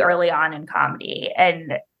like pretty early on in comedy.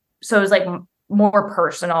 And so it was like more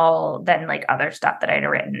personal than like other stuff that I'd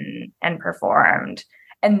written and performed.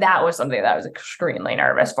 And that was something that I was extremely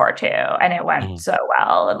nervous for too. And it went so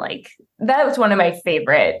well. And like, that was one of my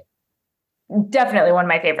favorite definitely one of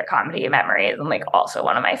my favorite comedy memories, and like also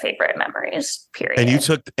one of my favorite memories, period. And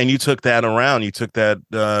you took that around. You took that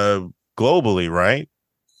globally, right?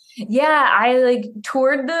 Yeah, I like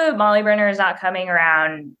toured the Molly Brenner Is Not Coming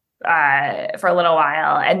Around for a little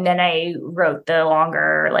while, and then I wrote the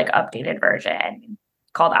longer, like updated version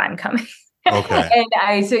called I'm Coming. Okay. And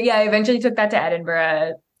I eventually took that to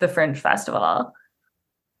Edinburgh, the Fringe Festival.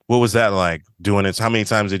 What was that like doing it? How many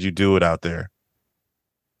times did you do it out there?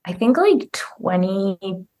 I think like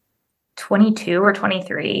 22 or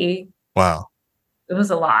 23. Wow. It was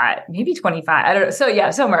a lot, maybe 25. I don't know. So yeah,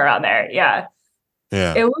 somewhere around there. Yeah.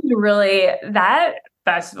 Yeah. It was really, that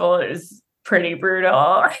festival is pretty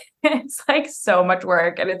brutal. It's like so much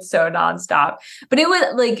work and it's so nonstop. But it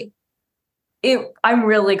was like I'm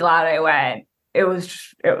really glad I went. It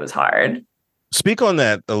was hard. Speak on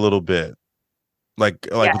that a little bit. Like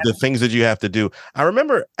the things that you have to do. I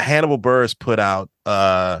remember Hannibal Buress put out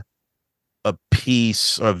a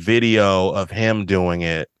piece or video of him doing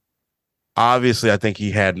it. Obviously, I think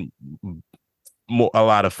he had a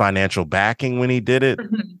lot of financial backing when he did it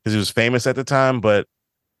because he was famous at the time. But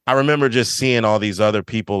I remember just seeing all these other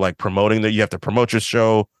people like promoting that you have to promote your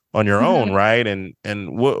show on your own, right? And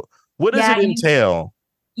what does it entail?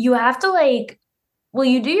 You have to like, well,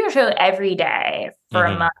 you do your show every day for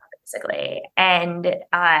a month, basically. And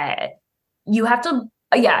you have to,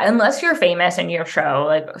 unless you're famous and your show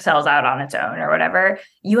like sells out on its own or whatever,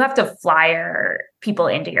 you have to flyer people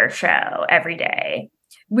into your show every day,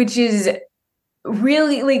 which is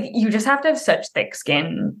really like, you just have to have such thick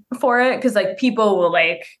skin for it. Cause like people will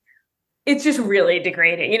like, it's just really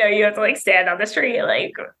degrading. You know, you have to like stand on the street,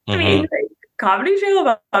 like, like comedy show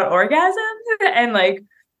about orgasms, and like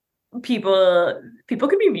people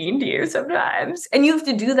can be mean to you sometimes, and you have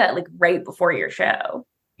to do that like right before your show.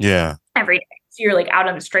 Yeah, every day. So you're like out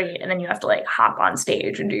on the street, and then you have to like hop on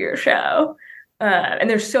stage and do your show. And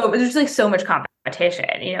there's like so much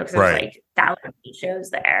competition, you know, because there's like thousands of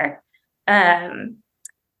shows there.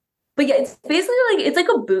 But yeah, it's basically like it's like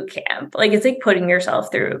a boot camp. Like it's like putting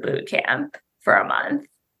yourself through a boot camp for a month.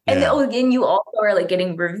 And again, you also are like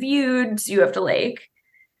getting reviewed. So you have to like,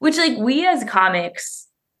 which like we as comics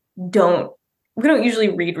we don't usually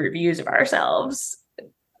read reviews of ourselves.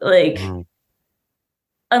 Like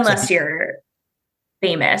unless you're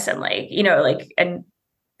famous and like, you know, like, and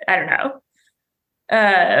I don't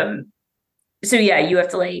know. So yeah, you have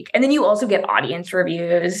to like, and then you also get audience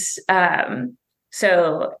reviews.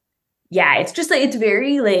 So yeah, it's just like, it's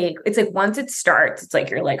very like, it's like once it starts, it's like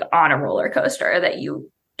you're like on a roller coaster that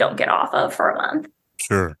you don't get off of for a month.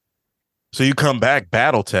 Sure. So you come back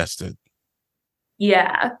battle tested.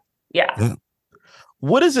 Yeah.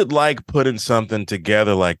 What is it like putting something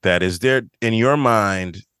together like that? Is there, in your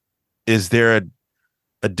mind, is there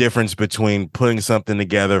a difference between putting something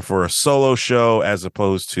together for a solo show as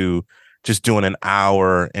opposed to just doing an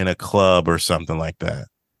hour in a club or something like that?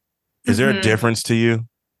 Is there a difference to you?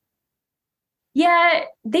 Yeah,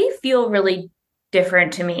 they feel really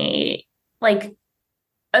different to me. Like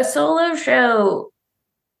a solo show,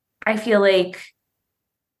 I feel like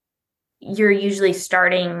you're usually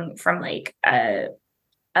starting from like a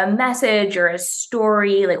message or a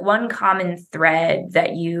story, like one common thread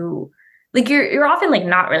that you like, you're often like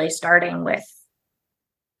not really starting with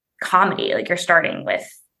comedy. Like you're starting with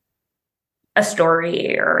a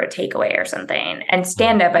story or a takeaway or something. And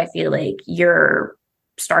stand up, I feel like you're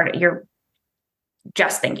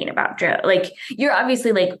just thinking about Joe. Like you're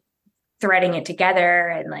obviously like threading it together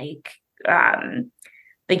and like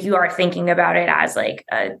you are thinking about it as like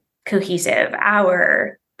a cohesive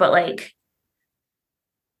hour, but like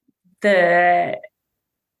they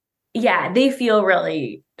feel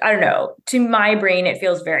really, I don't know, to my brain it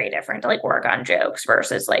feels very different to like work on jokes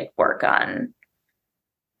versus like work on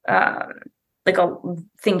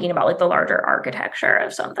thinking about like the larger architecture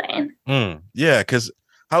of something. Yeah, because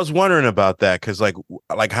I was wondering about that, because like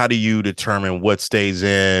how do you determine what stays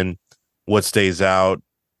in, what stays out,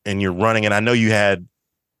 and you're running? And I know you had,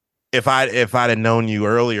 if I'd have known you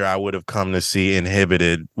earlier, I would have come to see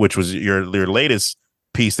Inhibited, which was your latest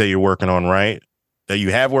piece that you're working on, right? That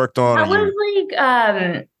you have worked on. That was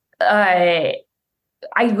like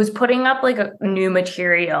I was putting up like a new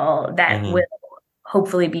material that will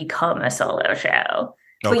hopefully become a solo show.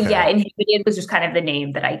 But yeah, Inhibited was just kind of the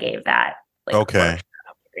name that I gave that. Like,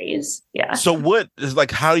 series. Yeah. So what is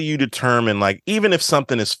like, how do you determine, like, even if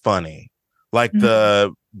something is funny, like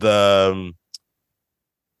the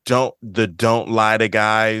don't lie to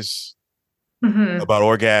guys about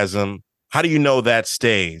orgasm, how do you know that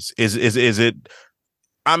stays? Is it,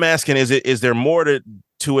 I'm asking, is there more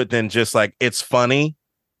to it than just like it's funny,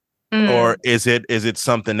 Or is it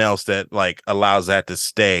something else that like allows that to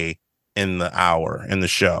stay in the hour in the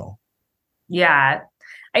show? Yeah.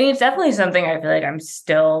 I mean, it's definitely something I feel like I'm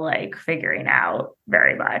still like figuring out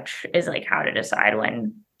very much, is like how to decide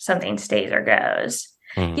when something stays or goes.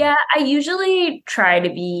 Yeah, I usually try to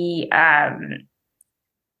be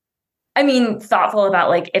thoughtful about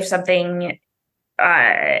like if something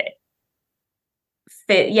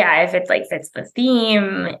if it's like fits the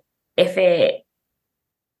theme, if it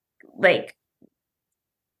like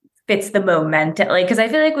fits the momentum, like, because I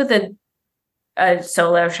feel like with a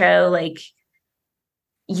solo show, like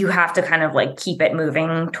you have to kind of like keep it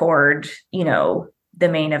moving toward, the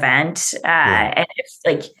main event. And it's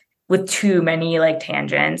like with too many like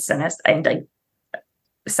tangents and like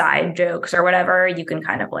side jokes or whatever, you can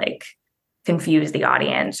kind of like confuse the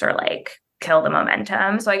audience or like kill the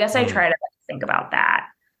momentum. So I guess I try to like, think about that.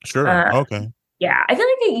 Sure. Okay. Yeah. I feel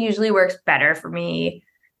like it usually works better for me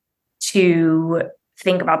to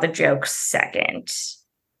think about the jokes second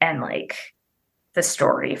and like the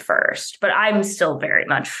story first, but I'm still very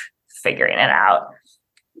much figuring it out.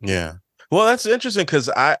 Yeah. Well, that's interesting because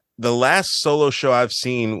the last solo show I've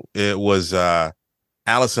seen, it was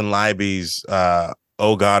Allison Leiby's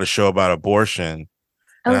Oh God, a show about abortion.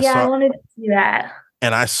 Oh yeah, I wanted to see that.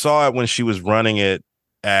 And I saw it when she was running it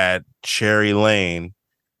at Cherry Lane,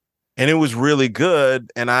 and it was really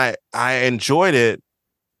good, and I enjoyed it.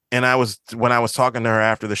 And when I was talking to her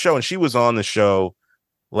after the show, and she was on the show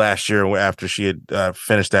last year after she had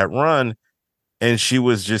finished that run, and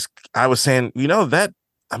I was saying,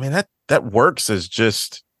 that works as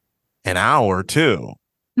just an hour too.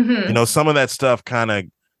 Some of that stuff kind of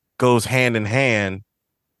goes hand in hand.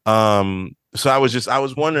 So I was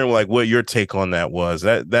wondering like what your take on that was.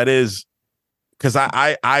 That is, because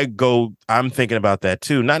I'm thinking about that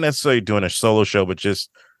too, not necessarily doing a solo show, but just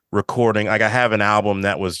recording. Like I have an album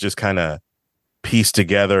that was just kind of pieced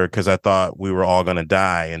together because I thought we were all going to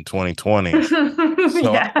die in 2020.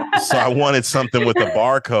 So I wanted something with a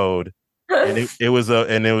barcode, and it was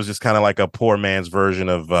just kind of like a poor man's version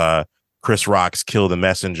of Chris Rock's Kill the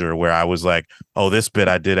Messenger, where I was like, oh, this bit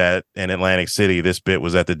I did in Atlantic City, this bit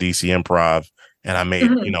was at the DC Improv, and I made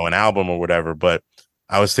an album or whatever. But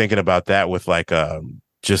I was thinking about that with like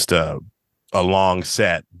just a long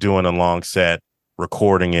set, doing a long set,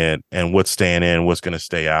 recording it, and what's staying in, what's going to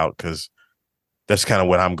stay out, because that's kind of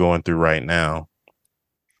what I'm going through right now.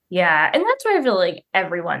 Yeah, and that's where I feel like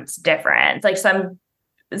everyone's different. Like some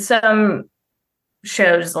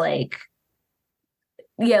shows, like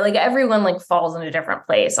like everyone like falls in a different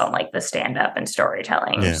place on like the stand-up and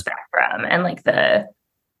storytelling spectrum, and like the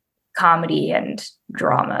comedy and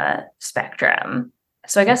drama spectrum.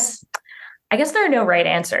 So I guess there are no right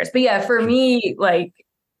answers. But yeah, for me, like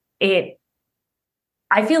I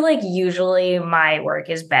feel like usually my work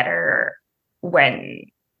is better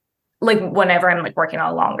whenever I'm like working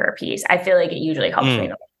on a longer piece. I feel like it usually helps me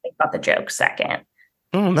to think about the joke second.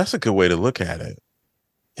 That's a good way to look at it.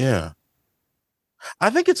 Yeah.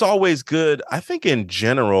 I think it's always good. I think in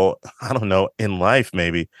general, I don't know, in life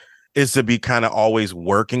maybe, is to be kind of always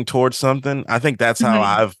working towards something. I think that's how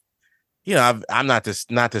I'm not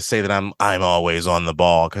to say that I'm always on the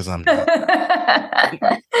ball, because I'm not. but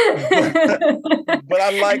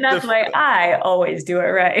I like, and that's why I always do it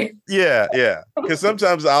right. Yeah. Because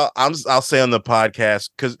sometimes I'll say on the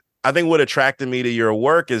podcast, because I think what attracted me to your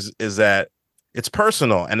work is that it's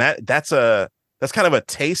personal, and that's kind of a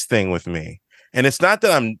taste thing with me. And it's not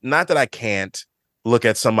that I can't look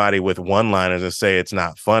at somebody with one-liners and say it's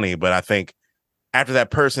not funny, but I think after that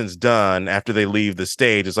person's done, after they leave the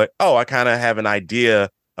stage, it's like, oh, I kind of have an idea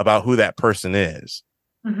about who that person is.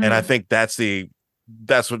 And I think that's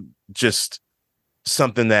what just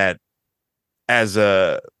something that as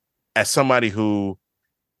somebody who's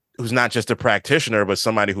not just a practitioner, but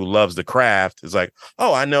somebody who loves the craft, is like,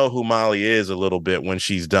 oh, I know who Molly is a little bit when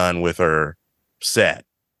she's done with her set.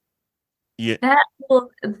 Yeah.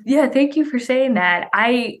 Thank you for saying that.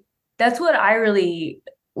 That's what I really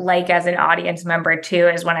like as an audience member too,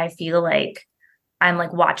 is when I feel like I'm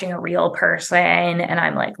like watching a real person and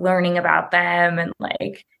I'm like learning about them and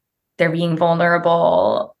like they're being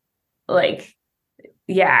vulnerable. Like,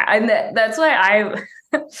 yeah. And that's why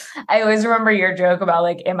I always remember your joke about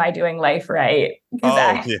like, am I doing life right?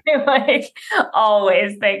 Because like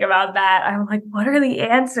always think about that. I'm like, what are the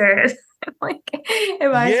answers? Like,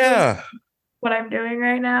 am I what I'm doing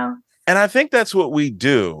right now? And I think that's what we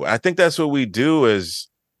do. Is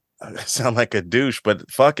sound like a douche,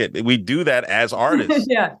 but fuck it. We do that as artists.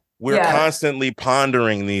 We're constantly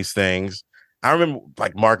pondering these things. I remember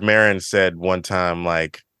like Mark Maron said one time,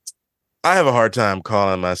 like, I have a hard time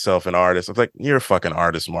calling myself an artist. I'm like, you're a fucking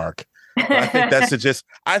artist, Mark. But I think that's just,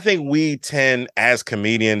 I think we tend, as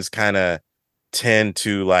comedians, kind of tend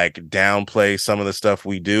to like downplay some of the stuff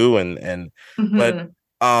we do. But Mhm.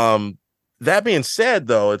 um, that being said,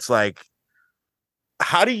 though, it's like,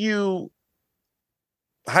 how do you,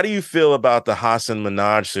 how do you feel about the Hassan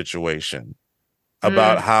Minaj situation?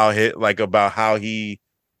 About Mm, how about how he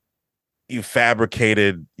you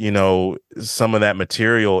fabricated, some of that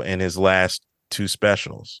material in his last two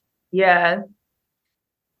specials. yeah.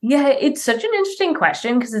 Yeah, it's such an interesting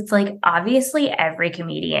question because it's like obviously every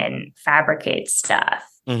comedian fabricates stuff.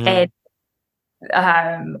 Mm-hmm. And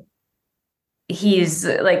um he's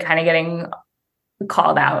like kind of getting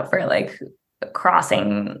called out for like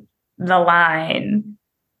crossing the line,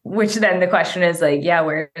 which then the question is like, yeah,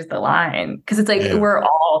 where's the line? Because it's like Yeah. we're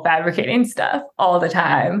all fabricating stuff all the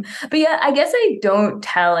time. But yeah, I guess I don't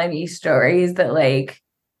tell any stories that like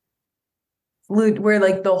where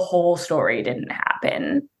like the whole story didn't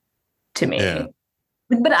happen to Yeah. me.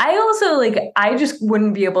 But I also like I just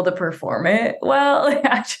wouldn't be able to perform it well.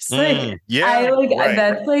 I just like I Yeah. like Right.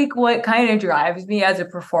 that's like what kind of drives me as a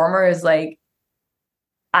performer is like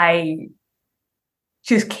I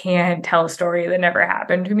just can't tell a story that never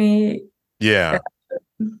happened to me. Yeah.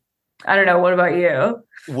 I don't know. What about you?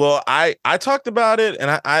 Well, I talked about it,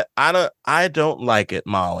 and I don't like it,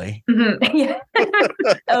 Molly, Mhm. Yeah.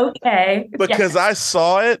 Okay. Yeah. because I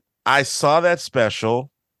saw it. I saw that special.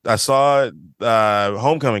 I saw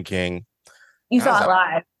Homecoming King. You And I was saw it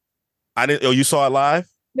like, live. I didn't. Oh, you saw it live?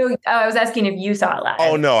 No, I was asking if you saw it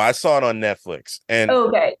Oh live. no, I saw it on Netflix,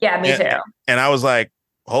 Okay. Yeah, me and too. and I was like,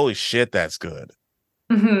 holy shit, that's good.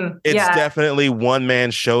 It's Yeah. definitely one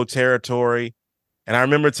man show territory. And I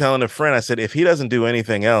remember telling a friend, I said, if he doesn't do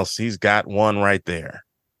anything else, he's got one right there,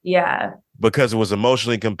 Yeah. because it was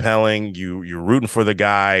emotionally compelling. You're rooting for the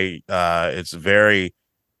guy. It's very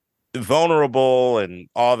vulnerable and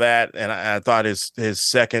all that. And I thought his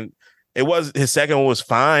second one was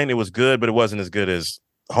fine. It was good, but it wasn't as good as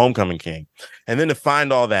Homecoming King. And then to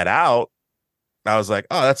find all that out, I was like,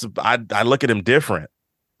 oh, I look at him different.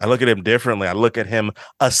 I look at him differently. I look at him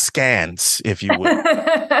askance, if you will.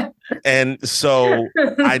 And so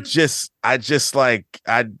I just like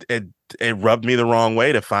it rubbed me the wrong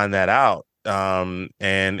way to find that out.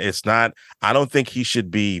 And it's not, I don't think he should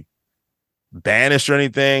be banished or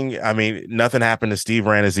anything. I mean, nothing happened to Steve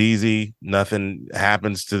Rannazzisi. Nothing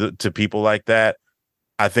happens to people like that.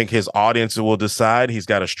 I think his audience will decide. He's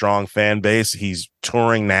got a strong fan base. He's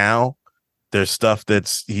touring now. There's stuff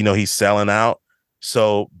that's, he's selling out.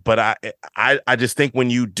 So, but I just think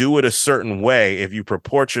when you do it a certain way, if you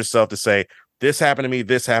purport yourself to say, this happened to me,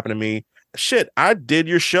 this happened to me, shit, I did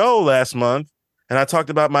your show last month and I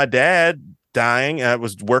talked about my dad dying. I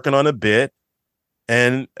was working on a bit,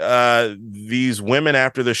 and these women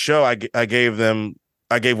after the show, I gave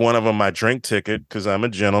one of them my drink ticket because I'm a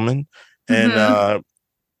gentleman. And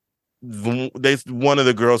Mhm. one of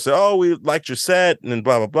the girls said, oh, we liked your set, and then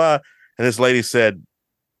blah blah blah. And this lady said,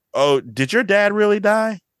 oh, did your dad really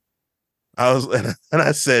die? I was and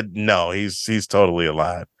I said, no, he's totally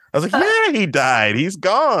alive. I was like, yeah, he died, he's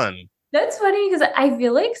gone. That's funny because I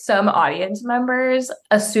feel like some audience members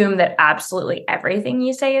assume that absolutely everything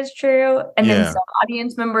you say is true. And then Yeah. some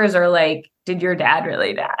audience members are like, did your dad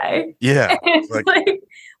really die? Yeah. And it's Like, like,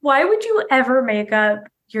 why would you ever make up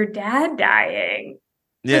your dad dying?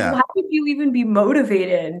 Like, yeah. why would you even be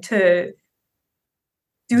motivated to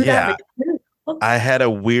do that Yeah. material? I had a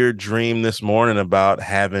weird dream this morning about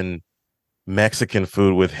having Mexican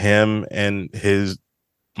food with him and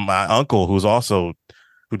my uncle,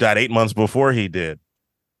 who died 8 months before he did.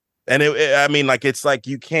 And I mean, like, it's like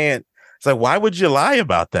you can't. It's like, why would you lie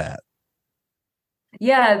about that?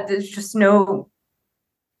 Yeah, there's just no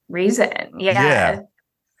reason. Yeah, Yeah.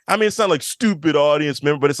 I mean, it's not like stupid audience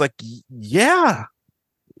member, but it's like, yeah,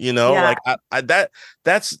 Yeah. like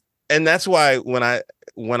that's and that's why when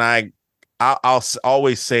I'll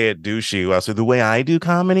always say it douchey. I'll say the way I do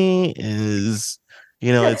comedy is,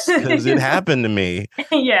 it's because it happened to me.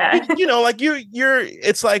 Yeah. Like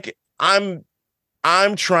it's like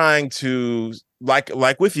I'm trying to,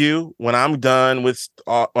 like with you, when I'm done with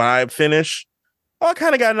when I finish, I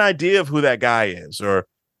kind of got an idea of who that guy is, or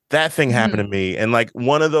that thing happened to Mhm. me. And like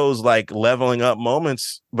one of those like leveling up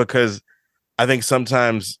moments, because I think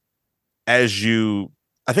sometimes I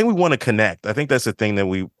think we want to connect. I think that's the thing that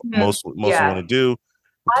we Mhm. mostly want Yeah. to do.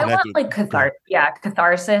 We I connect want with, like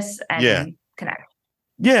catharsis yeah. and connect.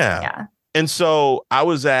 Yeah. Yeah. And so I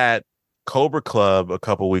was at Cobra Club a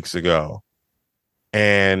couple weeks ago,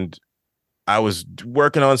 and I was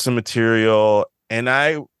working on some material, and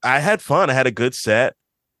I had fun. I had a good set.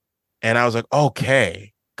 And I was like,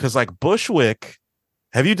 okay. Cause like Bushwick,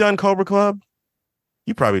 have you done Cobra Club?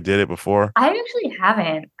 You probably did it before. I actually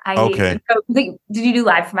haven't. Okay. Did you do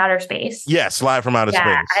Live from Outer Space? Yes, Live from Outer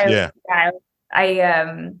Yeah, Space. Yeah.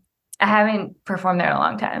 I haven't performed there in a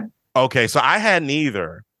long time. Okay, so I hadn't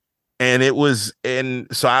either. And it was, and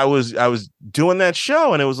so I was doing that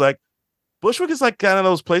show, and it was like Bushwick is like kind of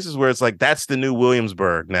those places where it's like that's the new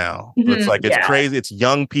Williamsburg now. It's like it's Yeah. crazy. It's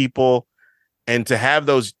young people, and to have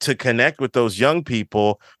those to connect with those young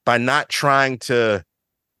people by not trying to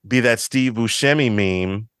be that Steve Buscemi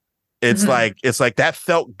meme. It's like that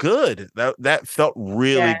felt good. That felt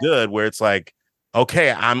really good. Where it's like,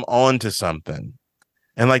 okay, I'm on to something,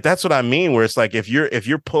 and like that's what I mean. Where it's like if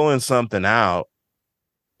you're pulling something out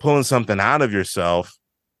of yourself,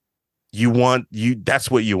 that's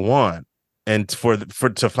what you want. And for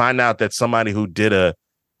to find out that somebody who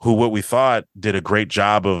what we thought did a great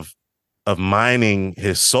job of mining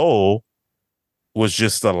his soul was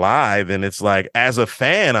just alive, and it's like as a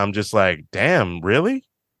fan I'm just like, damn, really?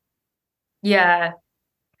 Yeah.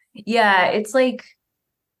 It's like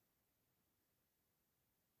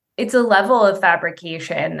it's a level of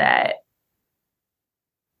fabrication that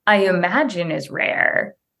I imagine is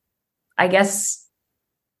rare. I guess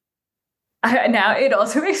now it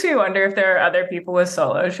also makes me wonder if there are other people with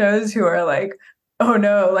solo shows who are like, oh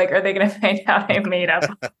no, like, are they going to find out I made up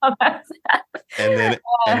all that stuff? And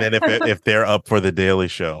then if they're up for the Daily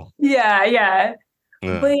Show. Yeah.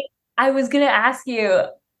 But I was going to ask you,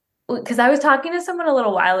 because I was talking to someone a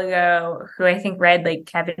little while ago who I think read like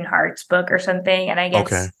Kevin Hart's book or something. And I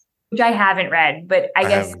guess, which I haven't read, but I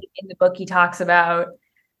guess in the book he talks about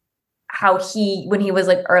how when he was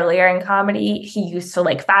like earlier in comedy, he used to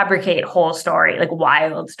like fabricate whole story, like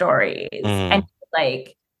wild stories and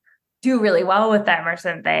like do really well with them or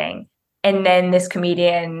something. And then this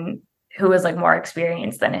comedian who was like more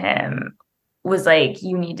experienced than him was like,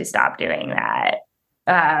 you need to stop doing that.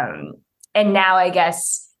 And now I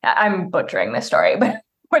guess I'm butchering this story, but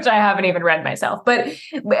which I haven't even read myself, but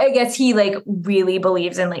I guess he like really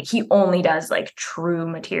believes in like, he only does like true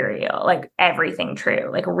material, like everything true,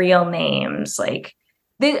 like real names. Like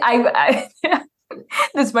this,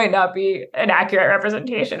 this might not be an accurate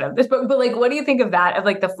representation of this book, but like, what do you think of that? Of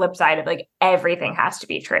like the flip side of like, everything has to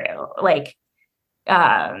be true. Like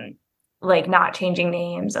not changing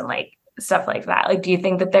names and like stuff like that. Like, do you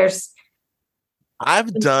think that there's,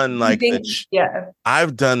 I've done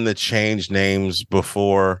I've done the change names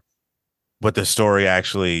before, but the story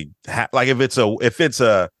actually like if it's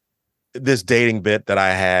a this dating bit that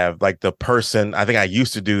I have, like the person, I think I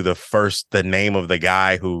used to do the name of the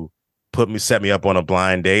guy who set me up on a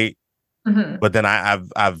blind date, but then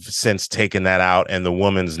I've since taken that out, and the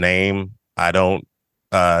woman's name I don't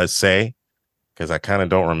say because I kind of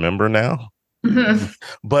don't remember now.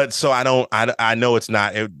 But so I know it's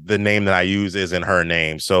not the name that I use isn't her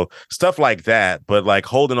name. So stuff like that, but like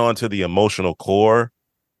holding on to the emotional core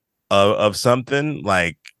of something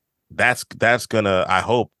like that's gonna, I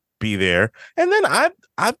hope, be there. And then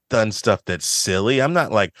I've done stuff that's silly. I'm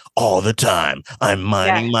not like all the time I'm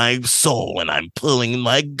mining my soul and I'm pulling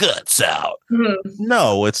my guts out.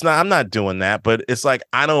 No, it's not. I'm not doing that, but it's like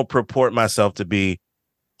I don't purport myself to be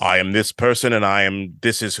I am this person and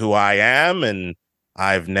this is who I am. And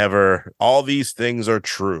I've never, all these things are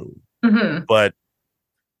true, but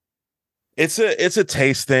it's a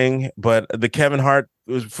taste thing. But the Kevin Hart,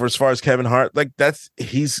 for as far as Kevin Hart, like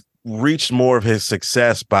he's reached more of his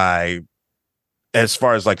success by, as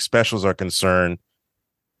far as like specials are concerned,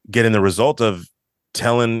 getting the result of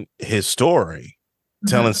telling his story,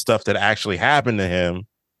 telling stuff that actually happened to him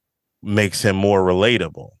makes him more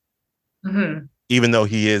relatable. Even though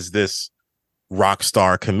he is this rock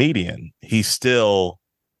star comedian, he's still,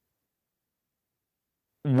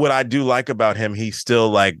 what I do like about him, he's still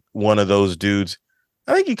like one of those dudes.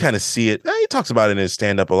 I think you kind of see it. He talks about it in his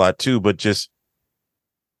stand-up a lot too, but just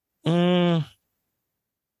where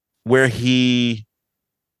he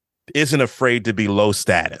isn't afraid to be low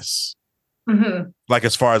status. Like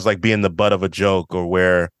as far as like being the butt of a joke, or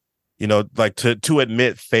where, like to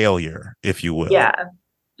admit failure, if you will.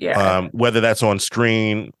 Yeah. Whether that's on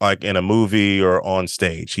screen, like in a movie, or on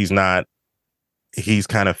stage, he's kind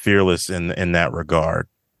of fearless in that regard.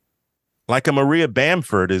 Like a Maria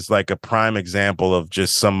Bamford is like a prime example of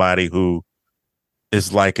just somebody who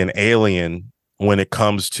is like an alien when it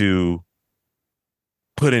comes to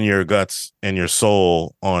putting your guts and your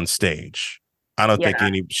soul on stage. I don't think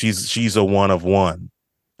she's a one of one,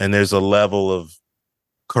 and there's a level of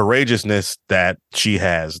courageousness that she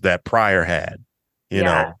has that Pryor had.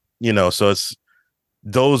 So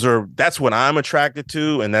that's what I'm attracted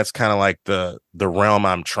to, and that's kind of like the realm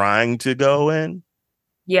I'm trying to go in.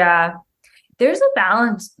 Yeah. There's a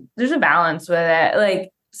balance. There's a balance with it. Like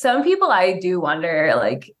some people I do wonder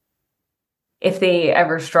like if they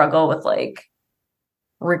ever struggle with like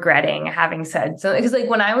regretting having said so, because like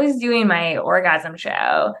when I was doing my orgasm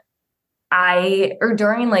show, or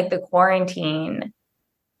during like the quarantine,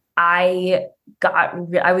 I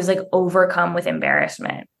I was like overcome with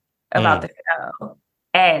embarrassment about the show.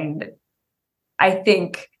 And I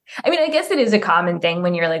think, I mean, I guess it is a common thing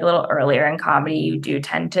when you're like a little earlier in comedy, you do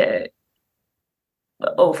tend to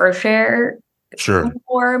overshare Sure.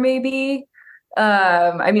 more maybe.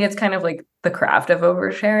 I mean, it's kind of like the craft of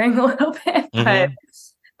oversharing a little bit,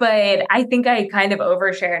 but I think I kind of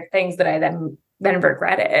overshared things that I then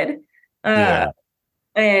regretted. Yeah.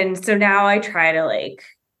 And so now I try to like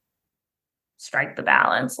strike the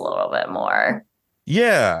balance a little bit more.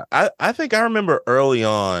 Yeah. I think I remember early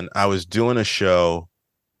on, I was doing a show.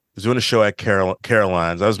 I was doing a show at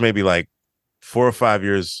Caroline's. I was maybe like 4 or 5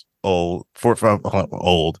 years in. I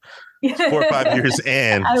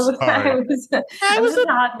was a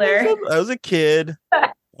toddler. I was a kid.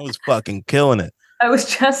 I was fucking killing it. I was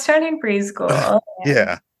just starting preschool.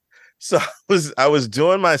 Yeah. So I was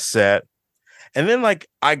doing my set, and then like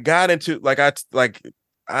I got into I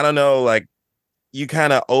don't know, like you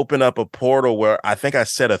kind of open up a portal where I think I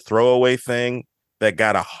said a throwaway thing that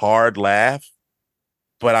got a hard laugh,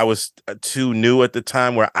 but I was too new at the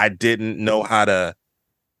time where I didn't know how to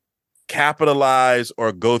capitalize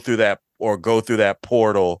or go through that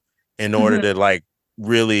portal in order to like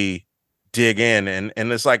really dig in. And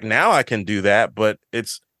it's like now I can do that, but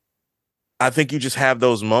I think you just have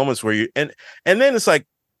those moments where and then it's like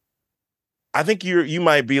I think you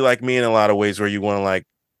might be like me in a lot of ways where you want to like,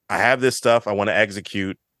 I have this stuff I want to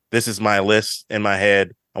execute. This is my list in my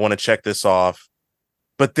head. I want to check this off.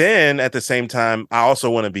 But then at the same time, I also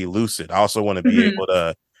want to be lucid. I also want to be able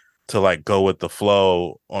to like go with the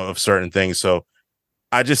flow of certain things. So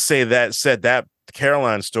I just said that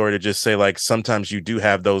Caroline story to just say like sometimes you do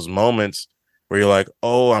have those moments where you're like,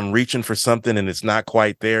 oh, I'm reaching for something and it's not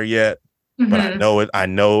quite there yet. But I know it. I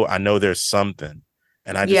know there's something.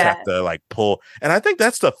 And I just have to like pull. And I think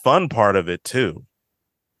that's the fun part of it too.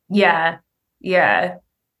 Yeah. Yeah.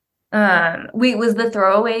 Wait, was the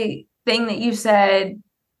throwaway thing that you said,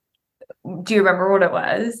 do you remember what it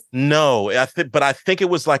was? No, but I think it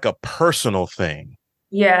was like a personal thing.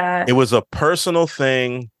 Yeah. It was a personal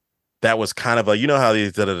thing that was kind of like, you know how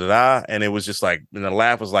these da da da da, and it was just like, and the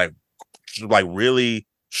laugh was like really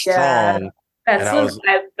strong. Those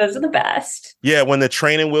are the best. Yeah, when the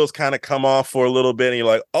training wheels kind of come off for a little bit, and you're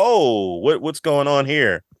like, oh, what's going on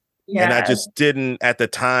here? Yeah. And I just didn't at the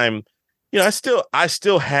time, you know, I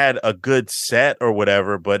still had a good set or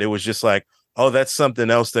whatever, but it was just like, oh, that's something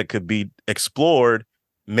else that could be explored.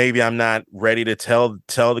 Maybe I'm not ready to tell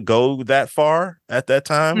to go that far at that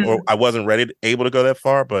time, or I wasn't able to go that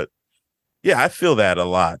far. But yeah, I feel that a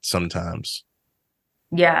lot sometimes.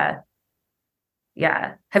 Yeah.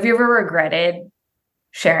 Yeah. Have you ever regretted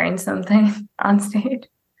sharing something on stage?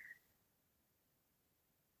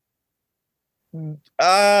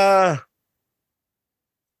 I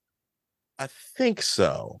think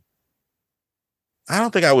so. I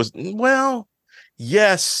don't think I was, well,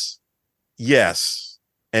 yes,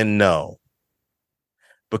 and no.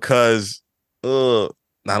 Because I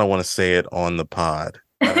don't want to say it on the pod.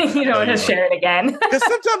 You don't want to share it again. Because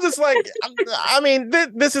sometimes it's like, I mean,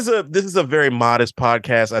 this is a very modest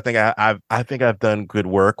podcast. I think I've done good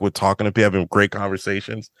work with talking to people, having great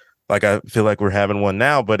conversations. Like I feel like we're having one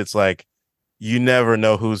now, but it's like you never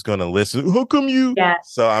know who's going to listen. How come you? Yeah.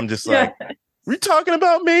 So I'm just like, are you talking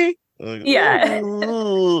about me? Like, yeah.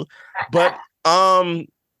 But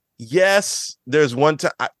yes, there's one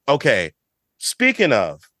time. Okay, speaking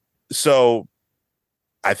of, so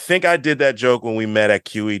I think I did that joke when we met at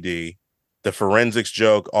QED, the forensics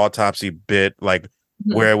joke, autopsy bit, like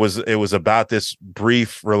where it was about this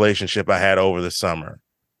brief relationship I had over the summer.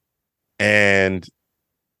 And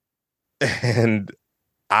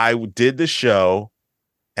I did the show,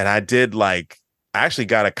 and I actually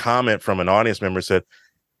got a comment from an audience member said,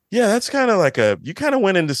 yeah, that's kind of like you kind of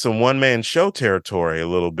went into some one-man show territory a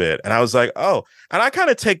little bit. And I was like, oh, and I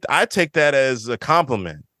take that as a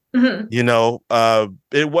compliment. You know,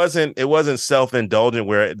 it wasn't self-indulgent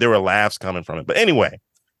where there were laughs coming from it. But anyway,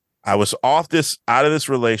 I was out of this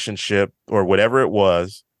relationship or whatever it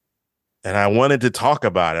was, and I wanted to talk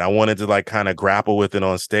about it. I wanted to like kind of grapple with it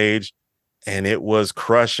on stage, and it was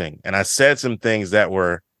crushing. And I said some things that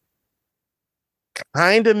were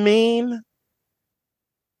kind of mean.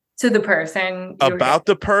 to the person about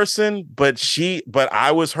the person, but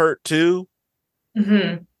I was hurt too.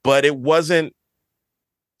 Mm-hmm. But it wasn't.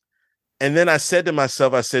 And then I said to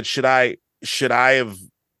myself, I said, should I have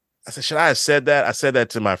said that? I said that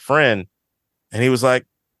to my friend, and he was like,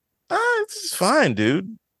 this is fine,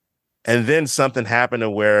 dude. And then something happened to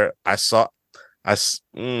where I saw her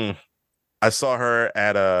I saw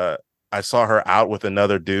her out with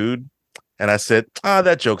another dude, and I said,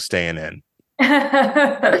 that joke's staying in.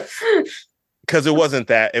 Because it wasn't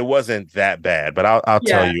that bad, but I'll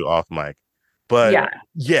tell you off mic. But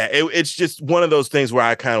it's just one of those things where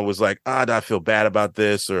I kind of was like, do I feel bad about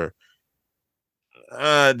this, or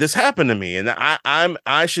this happened to me, and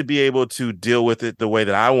I should be able to deal with it the way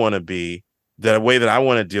that I want to be, the way that I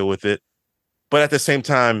want to deal with it, but at the same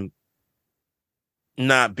time,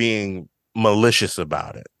 not being malicious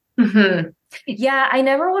about it. Mm-hmm. Yeah, I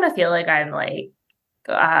never want to feel like I'm like,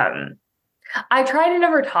 I try to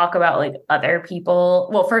never talk about like other people.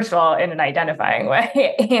 Well, first of all, in an identifying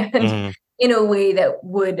way, and in a way that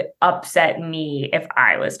would upset me if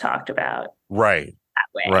I was talked about. Right. That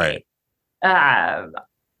way. Right.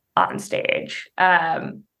 On stage.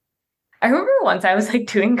 I remember once I was like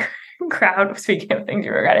doing crowd, speaking of things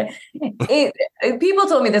you regretted, people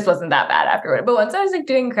told me this wasn't that bad afterward, but once I was like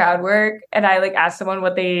doing crowd work and I like asked someone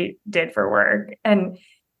what they did for work, and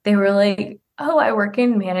they were like, oh, I work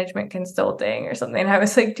in management consulting or something. And I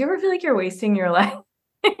was like, do you ever feel like you're wasting your life?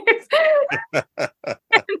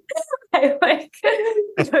 I like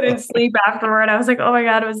couldn't sleep afterward. I was like, oh my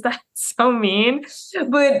God, was that so mean?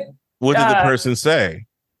 But what did the person say?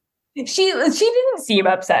 She didn't seem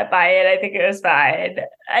upset by it. I think it was fine.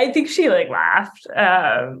 I think she like laughed.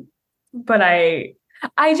 But I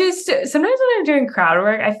just sometimes when I'm doing crowd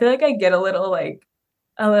work, I feel like I get a little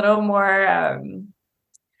more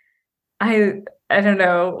I don't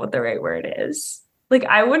know what the right word is. Like,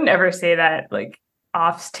 I wouldn't ever say that like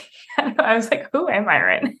off stage. I was like, who am I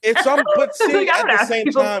right now? It's but see, like, at the same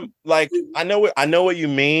time, like I know what you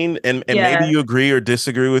mean, and maybe you agree or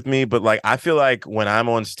disagree with me, but like I feel like when I'm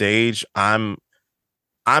on stage, I'm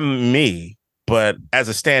me, but as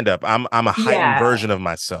a stand-up, I'm a heightened version of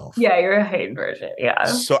myself. Yeah, you're a heightened version. Yeah.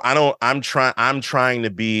 So I'm trying to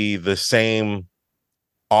be the same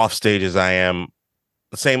off stage as I am.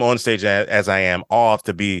 The same on stage as I am off,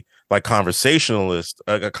 to be like a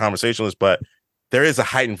conversationalist, but there is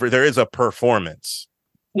a performance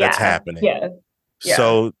that's happening. Yeah.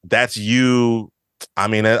 So that's you. I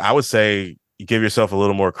mean, I would say you give yourself a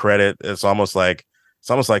little more credit. It's almost like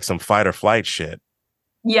some fight or flight shit.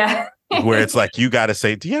 Yeah. Where it's like, you got to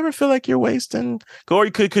say, do you ever feel like you're wasting? Or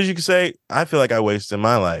you could say, I feel like I wasted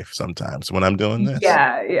my life sometimes when I'm doing this.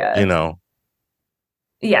 Yeah. Yeah. You know?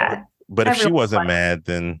 Yeah. But if she wasn't mad,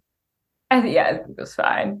 then I think it was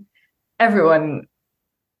fine. Everyone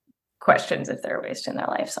questions if they're wasting their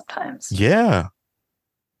life sometimes. Yeah.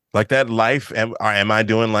 Like that life, am I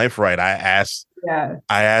doing life right? I asked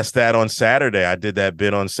that on Saturday. I did that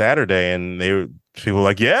bit on Saturday, and people were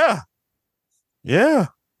like, yeah, you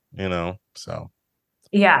know, so.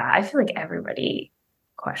 Yeah, I feel like everybody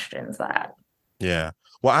questions that. Yeah.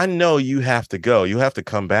 Well, I know you have to go. You have to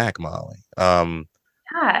come back, Molly.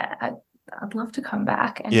 Yeah, I'd love to come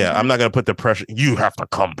back. I'm not going to put the pressure. You have to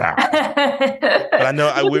come back. But I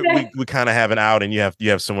know we kind of have an out, and you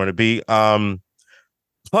have somewhere to be.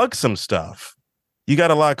 Plug some stuff. You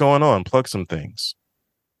got a lot going on. Plug some things.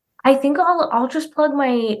 I think I'll just plug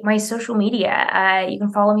my social media. You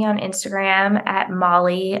can follow me on Instagram at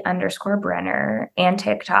Molly_Brenner, and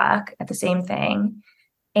TikTok at the same thing.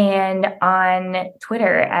 And on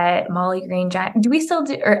Twitter at Molly Green Giant. Do we still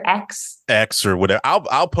do, or X? X or whatever.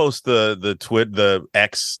 I'll post the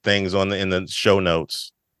X things in the show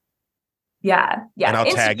notes. Yeah. And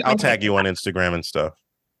I'll tag you on Instagram and stuff.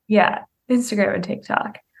 Yeah, Instagram and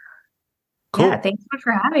TikTok. Cool. Yeah, thanks so much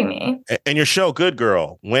for having me. And your show, Good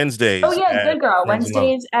Girl, Wednesdays. Oh yeah, Good Girl,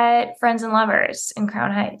 Wednesdays at Friends and Lovers in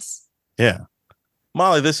Crown Heights. Yeah.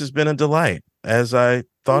 Molly, this has been a delight, as I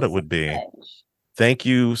thought it would be. Thank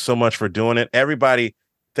you so much for doing it. Everybody,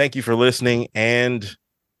 thank you for listening, and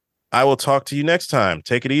I will talk to you next time.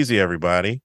 Take it easy, everybody.